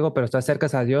pasando por algo, pero estás cerca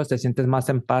a Dios, te sientes más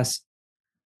en paz.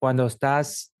 Cuando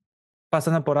estás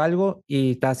pasando por algo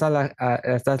y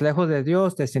estás lejos de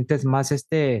Dios, te sientes más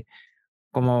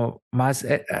como más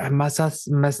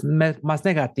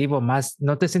negativo,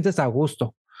 no te sientes a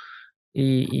gusto.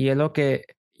 Y es lo que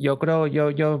yo creo,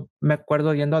 yo me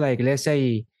acuerdo yendo a la iglesia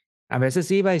y a veces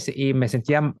iba y me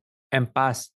sentía en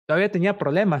paz. Todavía tenía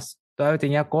problemas, todavía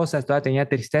tenía cosas, todavía tenía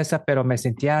tristeza, pero me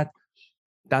sentía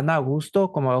tan a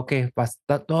gusto como, ok,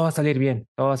 todo va a salir bien,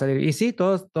 todo va a salir. Y sí,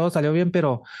 todo salió bien,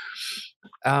 pero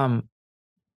am,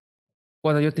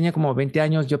 cuando yo tenía como 20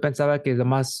 años, yo pensaba que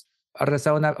nomás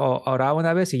rezaba o oraba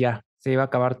una vez y ya, se iba a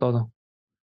acabar todo.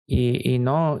 Y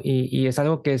no, y es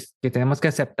algo que tenemos que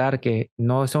aceptar, que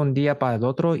no es un día para el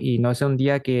otro y no es un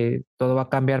día que todo va a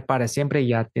cambiar para siempre y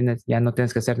ya no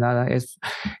tienes que hacer nada. Es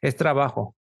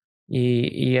trabajo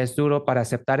y es duro para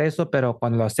aceptar eso, pero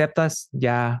cuando lo aceptas,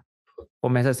 ya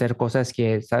comienzas a hacer cosas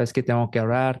que sabes que tengo que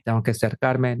orar, tengo que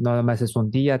acercarme, no nomás es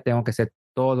un día, tengo que hacer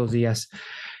todos los días.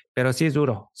 Pero sí es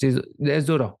duro, sí es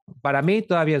duro. Para mí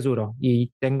todavía es duro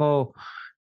y tengo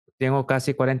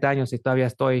casi 40 años y todavía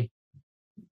estoy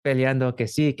peleando que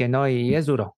sí, que no, y es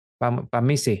duro. Para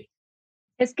mí sí.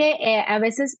 Es que a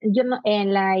veces yo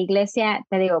en la iglesia,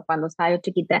 te digo, cuando estaba yo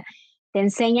chiquita, te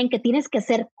enseñan que tienes que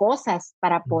hacer cosas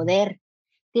para poder,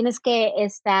 tienes que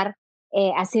estar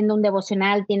haciendo un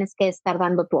devocional, tienes que estar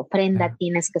dando tu ofrenda, Ah,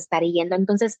 tienes que estar yendo.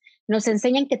 Entonces nos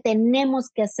enseñan que tenemos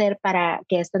que hacer para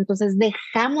que esto, entonces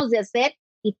dejamos de hacer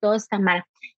y todo está mal.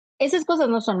 Esas cosas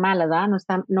no son malas, ¿verdad?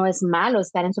 No es malo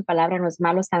estar en su palabra, no es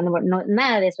malo estar,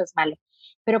 nada de eso es malo.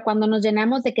 Pero cuando nos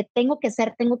llenamos de que tengo que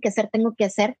hacer,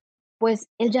 pues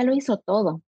Él ya lo hizo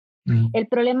todo. Mm, El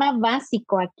problema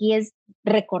básico aquí es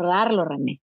recordarlo,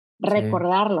 René, sí.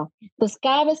 recordarlo. Pues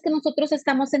cada vez que nosotros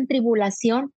estamos en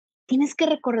tribulación, tienes que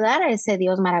recordar a ese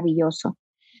Dios maravilloso.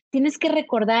 Tienes que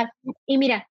recordar. Y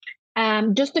mira,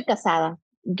 yo estoy casada.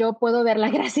 Yo puedo ver la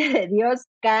gracia de Dios.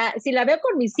 Si la veo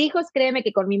con mis hijos, créeme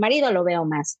que con mi marido lo veo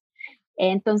más.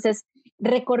 Entonces,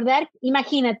 recordar,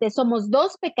 imagínate, somos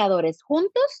dos pecadores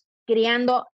juntos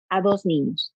criando a dos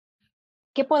niños.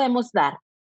 ¿Qué podemos dar?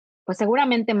 Pues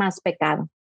seguramente más pecado.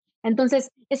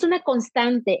 Entonces, es una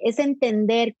constante, es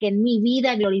entender que en mi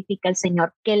vida glorifica al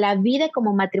Señor, que la vida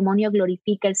como matrimonio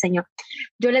glorifica al Señor.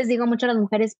 Yo les digo mucho a las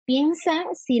mujeres, piensa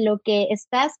si lo que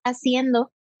estás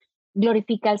haciendo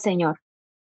glorifica al Señor.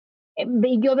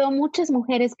 Yo veo muchas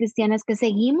mujeres cristianas que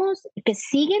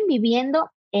siguen viviendo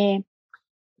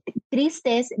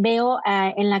tristes. Veo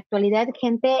en la actualidad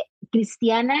gente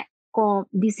cristiana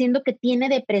diciendo que tiene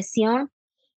depresión,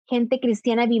 gente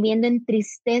cristiana viviendo en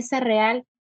tristeza real,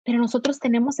 pero nosotros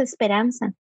tenemos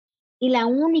esperanza. Y la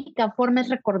única forma es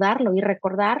recordarlo y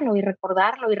recordarlo y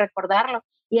recordarlo y recordarlo.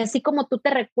 Y así como tú te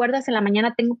recuerdas en la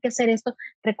mañana, tengo que hacer esto,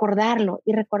 recordarlo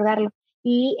y recordarlo.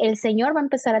 Y el Señor va a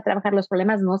empezar a trabajar, los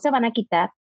problemas no se van a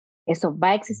quitar, eso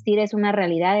va a existir, es una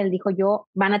realidad. Él dijo, yo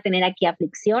van a tener aquí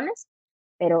aflicciones,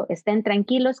 pero estén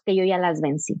tranquilos que yo ya las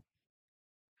vencí.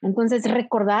 Entonces,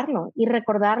 recordarlo y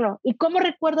recordarlo. ¿Y cómo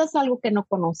recuerdas algo que no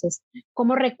conoces?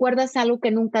 ¿Cómo recuerdas algo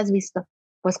que nunca has visto?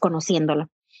 Pues conociéndolo.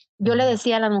 Yo le Mm,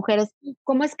 decía a las mujeres,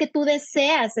 ¿cómo es que tú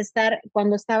deseas estar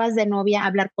cuando estabas de novia,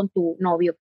 hablar con tu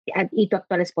novio y tu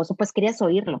actual esposo? Pues querías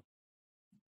oírlo,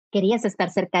 querías estar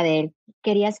cerca de él,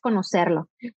 querías conocerlo.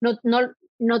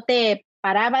 No te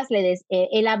parabas,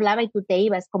 él hablaba y tú te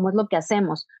ibas, como es lo que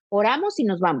hacemos. Oramos y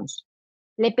nos vamos.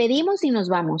 Le pedimos y nos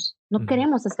vamos. No mm,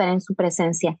 queremos estar en su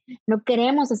presencia, no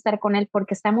queremos estar con él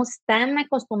porque estamos tan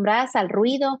acostumbradas al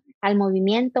ruido, al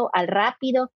movimiento, al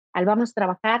rápido, al vamos a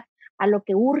trabajar, a lo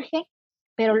que urge,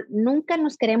 pero nunca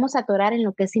nos queremos atorar en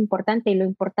lo que es importante y lo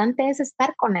importante es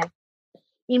estar con él.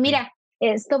 Y sí. mira,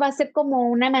 esto va a ser como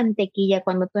una mantequilla.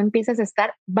 Cuando tú empiezas a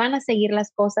estar, van a seguir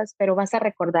las cosas, pero vas a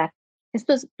recordar,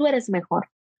 tú eres mejor.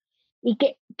 ¿Y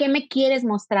qué me quieres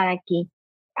mostrar aquí?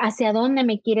 ¿Hacia dónde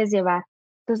me quieres llevar?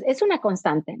 Entonces, es una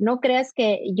constante. No creas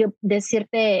que yo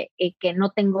decirte que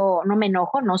no me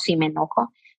enojo, no, sí me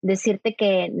enojo. Decirte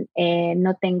que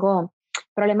no tengo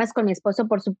problemas con mi esposo,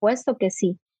 por supuesto que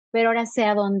sí, pero ahora sé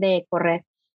a dónde correr.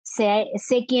 Sé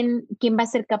quién va a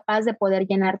ser capaz de poder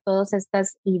llenar todas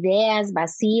estas ideas,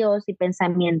 vacíos y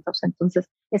pensamientos. Entonces,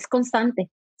 es constante.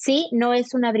 Sí, no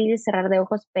es un abrir y cerrar de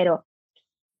ojos, pero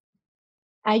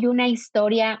hay una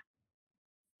historia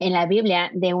en la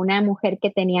Biblia de una mujer que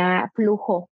tenía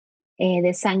flujo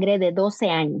de sangre de 12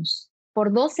 años.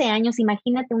 Por 12 años,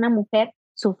 imagínate una mujer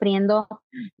sufriendo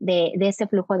de ese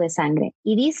flujo de sangre.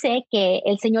 Y dice que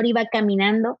el Señor iba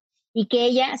caminando y que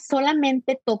ella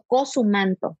solamente tocó su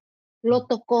manto, lo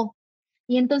tocó.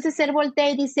 Y entonces él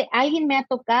voltea y dice, alguien me ha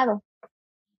tocado.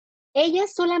 Ella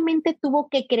solamente tuvo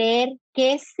que creer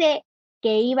que ese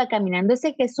que iba caminando,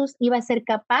 ese Jesús iba a ser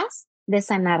capaz de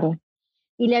sanarla.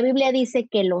 Y la Biblia dice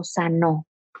que lo sanó.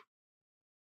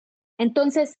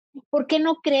 Entonces, ¿por qué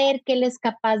no creer que Él es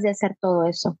capaz de hacer todo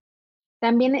eso?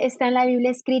 También está en la Biblia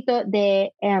escrito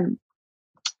de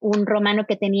un romano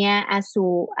que tenía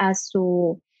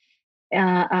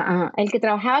el que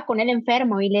trabajaba con él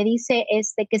enfermo y le dice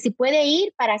que si puede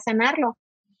ir para sanarlo.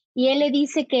 Y él le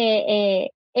dice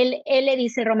él le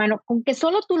dice, Romano, con que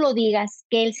solo tú lo digas,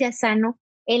 que él sea sano,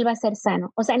 él va a ser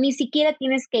sano. O sea, ni siquiera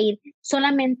tienes que ir,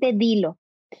 solamente dilo.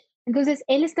 Entonces,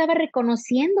 él estaba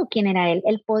reconociendo quién era él,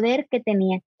 el poder que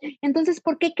tenía. Entonces,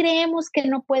 ¿por qué creemos que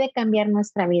él no puede cambiar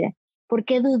nuestra vida? ¿Por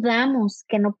qué dudamos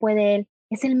que no puede él?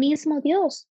 Es el mismo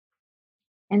Dios.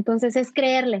 Entonces, es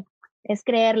creerle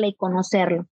y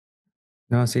conocerlo.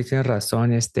 No, sí, tienes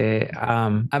razón.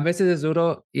 A veces es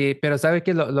duro, pero sabe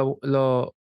que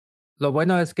lo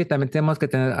bueno es que también tenemos que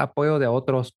tener apoyo de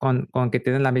otros con que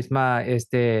tienen la misma,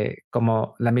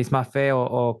 como la misma fe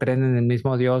o creen en el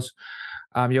mismo Dios.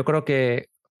 Yo creo que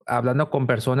hablando con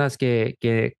personas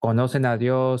que conocen a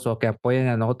Dios o que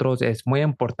apoyan a otros es muy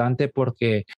importante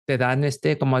porque te dan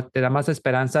como te da más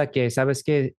esperanza que sabes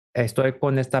que estoy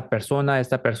con esta persona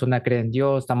cree en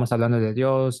Dios, estamos hablando de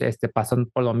Dios, pasan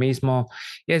por lo mismo.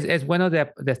 Es bueno de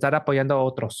estar apoyando a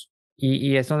otros.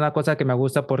 Y es una cosa que me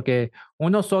gusta porque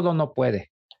uno solo no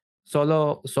puede.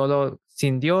 Solo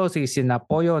sin Dios y sin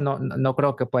apoyo no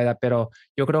creo que pueda, pero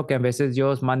yo creo que a veces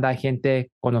Dios manda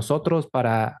gente con nosotros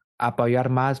para apoyar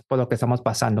más por lo que estamos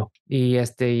pasando. Y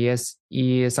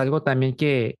es algo también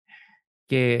que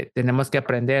tenemos que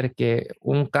aprender, que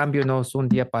un cambio no es un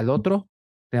día para el otro,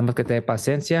 tenemos que tener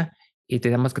paciencia y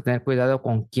tenemos que tener cuidado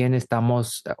con quién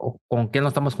estamos o con quién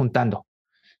nos estamos juntando.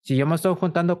 Si yo me estoy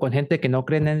juntando con gente que no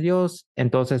cree en Dios,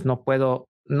 entonces no puedo,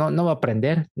 no va a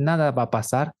aprender, nada va a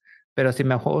pasar. Pero si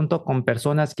me junto con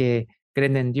personas que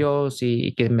creen en Dios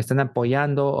y que me están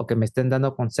apoyando o que me estén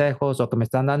dando consejos o que me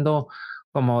están dando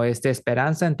como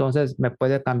esperanza, entonces me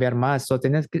puede cambiar más.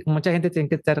 Mucha gente tiene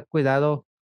que tener cuidado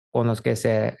con los que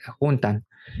se juntan.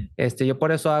 Yo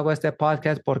por eso hago este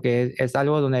podcast porque es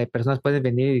algo donde personas pueden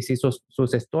venir y decir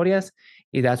sus historias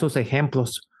y dar sus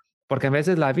ejemplos, porque a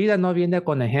veces la vida no viene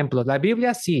con ejemplos. La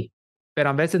Biblia sí, pero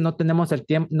a veces no tenemos el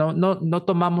tiempo, no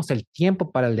tomamos el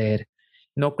tiempo para leer,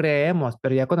 no creemos,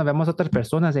 pero ya cuando vemos a otras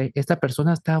personas, esta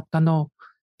persona está optando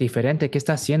diferente, ¿qué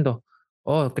está haciendo?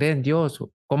 Oh, cree en Dios,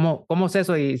 ¿cómo es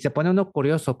eso? Y se pone uno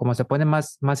curioso, como se pone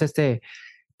más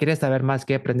quiere saber más,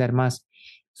 quiere aprender más.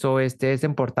 Es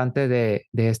importante de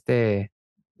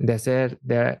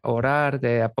orar,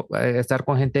 estar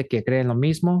con gente que cree en lo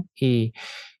mismo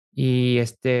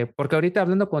porque ahorita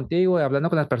hablando contigo y hablando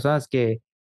con las personas que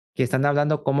están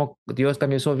hablando cómo Dios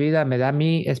cambió su vida, me da a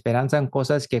mí esperanza en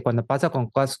cosas que cuando pasa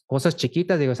con cosas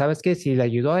chiquitas, digo, ¿sabes qué? Si le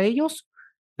ayudó a ellos,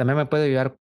 también me puede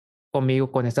ayudar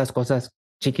conmigo con estas cosas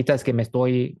chiquitas que me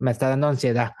está dando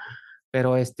ansiedad.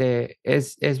 Pero es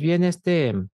bien,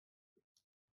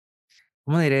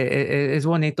 ¿cómo diré? Es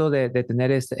bonito de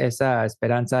tener esa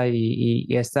esperanza y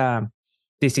esa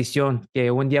decisión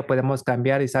que un día podemos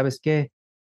cambiar y ¿sabes qué?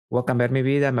 Voy a cambiar mi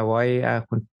vida, me voy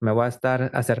a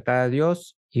estar acercar a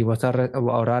Dios y voy a a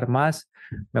orar más,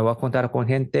 me voy a juntar con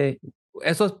gente.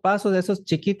 Esos pasos, esos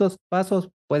chiquitos pasos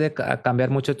puede cambiar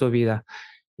mucho tu vida.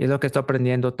 Y es lo que estoy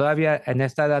aprendiendo. Todavía en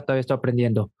esta edad todavía estoy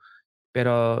aprendiendo,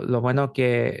 pero lo bueno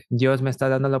que Dios me está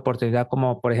dando la oportunidad,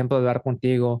 como por ejemplo, de hablar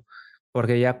contigo,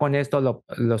 porque ya con esto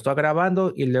lo estoy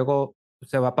grabando y luego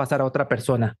se va a pasar a otra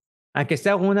persona. Aunque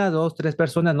sea una, dos, tres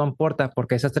personas, no importa,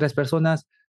 porque esas tres personas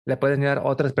le pueden ayudar a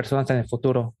otras personas en el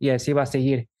futuro y así va a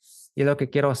seguir. Y es lo que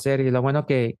quiero hacer. Y lo bueno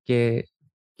que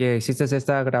hiciste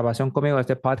esta grabación conmigo,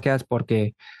 este podcast,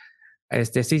 porque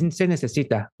sí se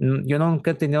necesita. Yo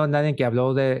nunca he tenido a nadie que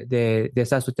habló de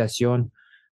esa situación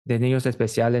de niños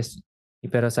especiales,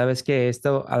 pero sabes que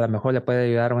esto a lo mejor le puede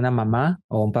ayudar a una mamá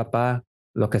o un papá,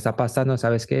 lo que está pasando,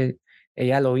 sabes que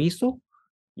ella lo hizo,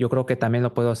 yo creo que también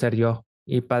lo puedo hacer yo.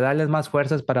 Y para darles más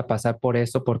fuerzas para pasar por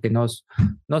esto, porque no es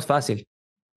fácil.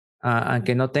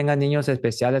 Aunque no tengan niños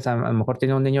especiales, a lo mejor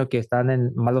tiene un niño que está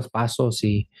en malos pasos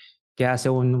y ¿qué hace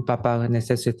un papá en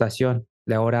esta situación?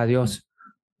 Le ora a Dios.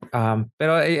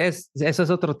 Pero eso es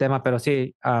otro tema, pero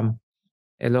sí,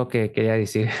 es lo que quería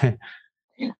decir.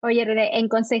 Oye, René, en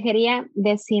consejería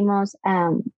decimos,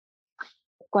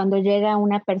 cuando llega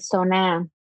una persona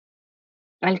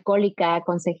alcohólica a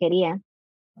consejería,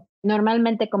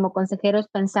 normalmente como consejeros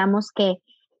pensamos que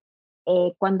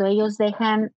cuando ellos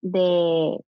dejan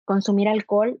de consumir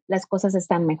alcohol, las cosas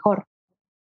están mejor.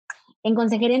 En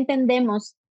consejería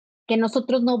entendemos que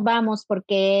nosotros no vamos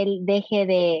porque él deje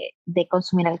de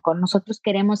consumir alcohol. Nosotros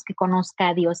queremos que conozca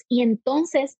a Dios. Y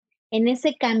entonces, en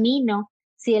ese camino,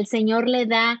 si el Señor le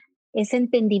da ese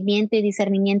entendimiento y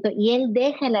discernimiento y él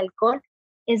deja el alcohol,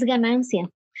 es ganancia.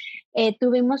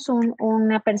 Tuvimos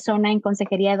una persona en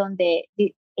consejería donde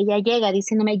ella llega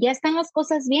diciéndome, ya están las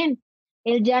cosas bien,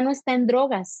 él ya no está en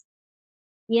drogas.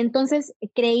 Y entonces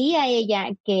creía ella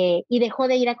y dejó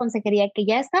de ir a consejería, que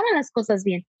ya estaban las cosas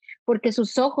bien, porque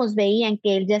sus ojos veían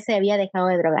que él ya se había dejado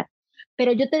de drogar.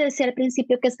 Pero yo te decía al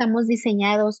principio que estamos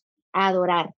diseñados a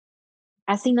adorar.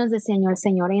 Así nos diseñó el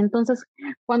Señor. Y entonces,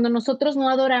 cuando nosotros no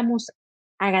adoramos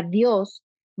a Dios,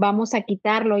 vamos a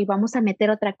quitarlo y vamos a meter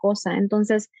otra cosa.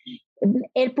 Entonces,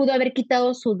 él pudo haber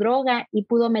quitado su droga y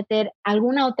pudo meter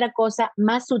alguna otra cosa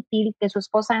más sutil que su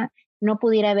esposa no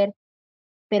pudiera ver,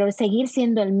 pero seguir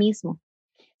siendo el mismo.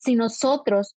 Si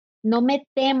nosotros no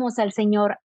metemos al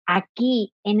Señor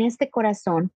aquí en este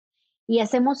corazón y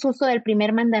hacemos uso del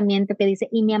primer mandamiento que dice,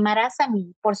 y me amarás a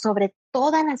mí por sobre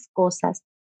todas las cosas,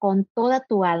 con toda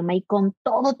tu alma y con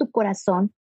todo tu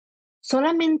corazón,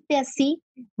 solamente así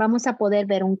vamos a poder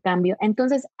ver un cambio.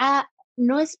 Entonces,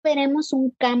 no esperemos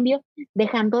un cambio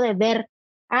dejando de ver.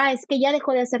 Es que ya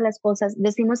dejó de hacer las cosas,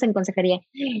 decimos en consejería.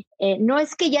 No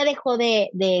es que ya dejó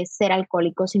de ser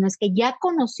alcohólico, sino es que ya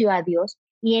conoció a Dios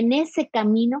y en ese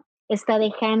camino está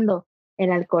dejando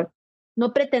el alcohol.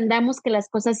 No pretendamos que las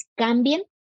cosas cambien,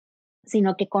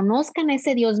 sino que conozcan a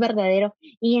ese Dios verdadero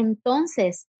y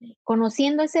entonces,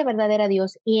 conociendo ese verdadero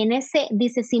Dios y en ese,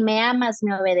 dice, si me amas,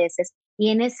 me obedeces, y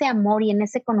en ese amor y en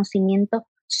ese conocimiento,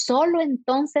 solo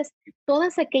entonces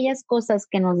todas aquellas cosas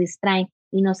que nos distraen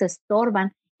y nos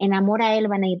estorban, en amor a Él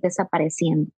van a ir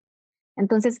desapareciendo.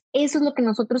 Entonces, eso es lo que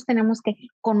nosotros tenemos que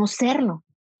conocerlo.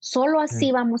 Solo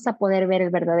así vamos a poder ver el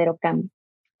verdadero cambio.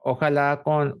 Ojalá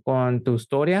con tu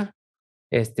historia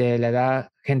le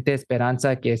da gente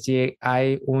esperanza que sí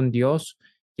hay un Dios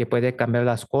que puede cambiar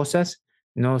las cosas.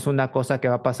 No es una cosa que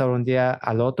va a pasar un día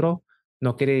al otro.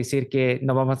 No quiere decir que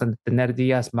no vamos a tener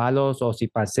días malos o sin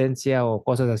paciencia o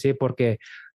cosas así, porque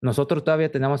nosotros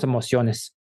todavía tenemos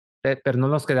emociones, pero no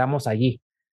nos quedamos allí.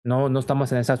 No, no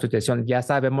estamos en esa situación. Ya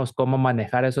sabemos cómo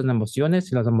manejar esas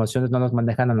emociones y las emociones no nos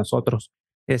manejan a nosotros.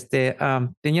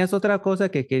 ¿Tenías otra cosa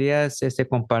que querías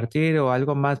compartir o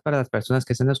algo más para las personas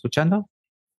que están escuchando?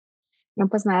 No,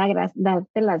 pues nada,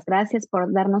 darte las gracias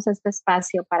por darnos este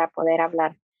espacio para poder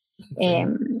hablar Sí.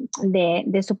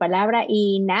 de su palabra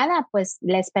y nada, pues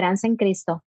la esperanza en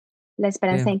Cristo, la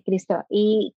esperanza Sí. en Cristo.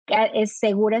 Y es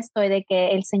segura estoy de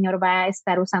que el Señor va a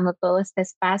estar usando todo este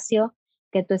espacio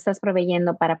que tú estás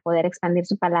proveyendo para poder expandir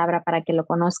su palabra, para que lo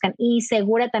conozcan. Y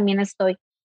segura también estoy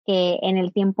que en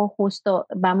el tiempo justo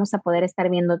vamos a poder estar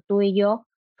viendo tú y yo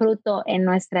fruto en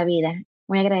nuestra vida.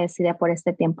 Muy agradecida por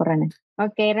este tiempo, René.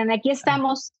 Ok, René, aquí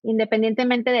estamos,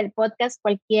 independientemente del podcast,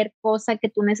 cualquier cosa que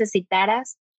tú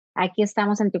necesitaras. Aquí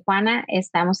estamos en Tijuana,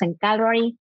 estamos en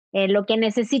Calvary, lo que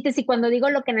necesites. Y cuando digo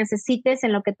lo que necesites,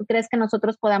 en lo que tú crees que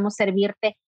nosotros podamos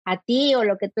servirte a ti o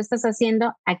lo que tú estás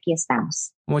haciendo, aquí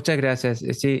estamos. Muchas gracias.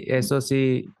 Sí, eso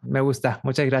sí me gusta.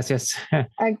 Muchas gracias.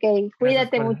 Ok, Gracias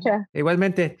cuídate mucho.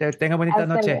 Igualmente, tenga bonita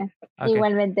Hasta noche. luego. Ok,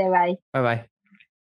 Igualmente, bye. bye bye.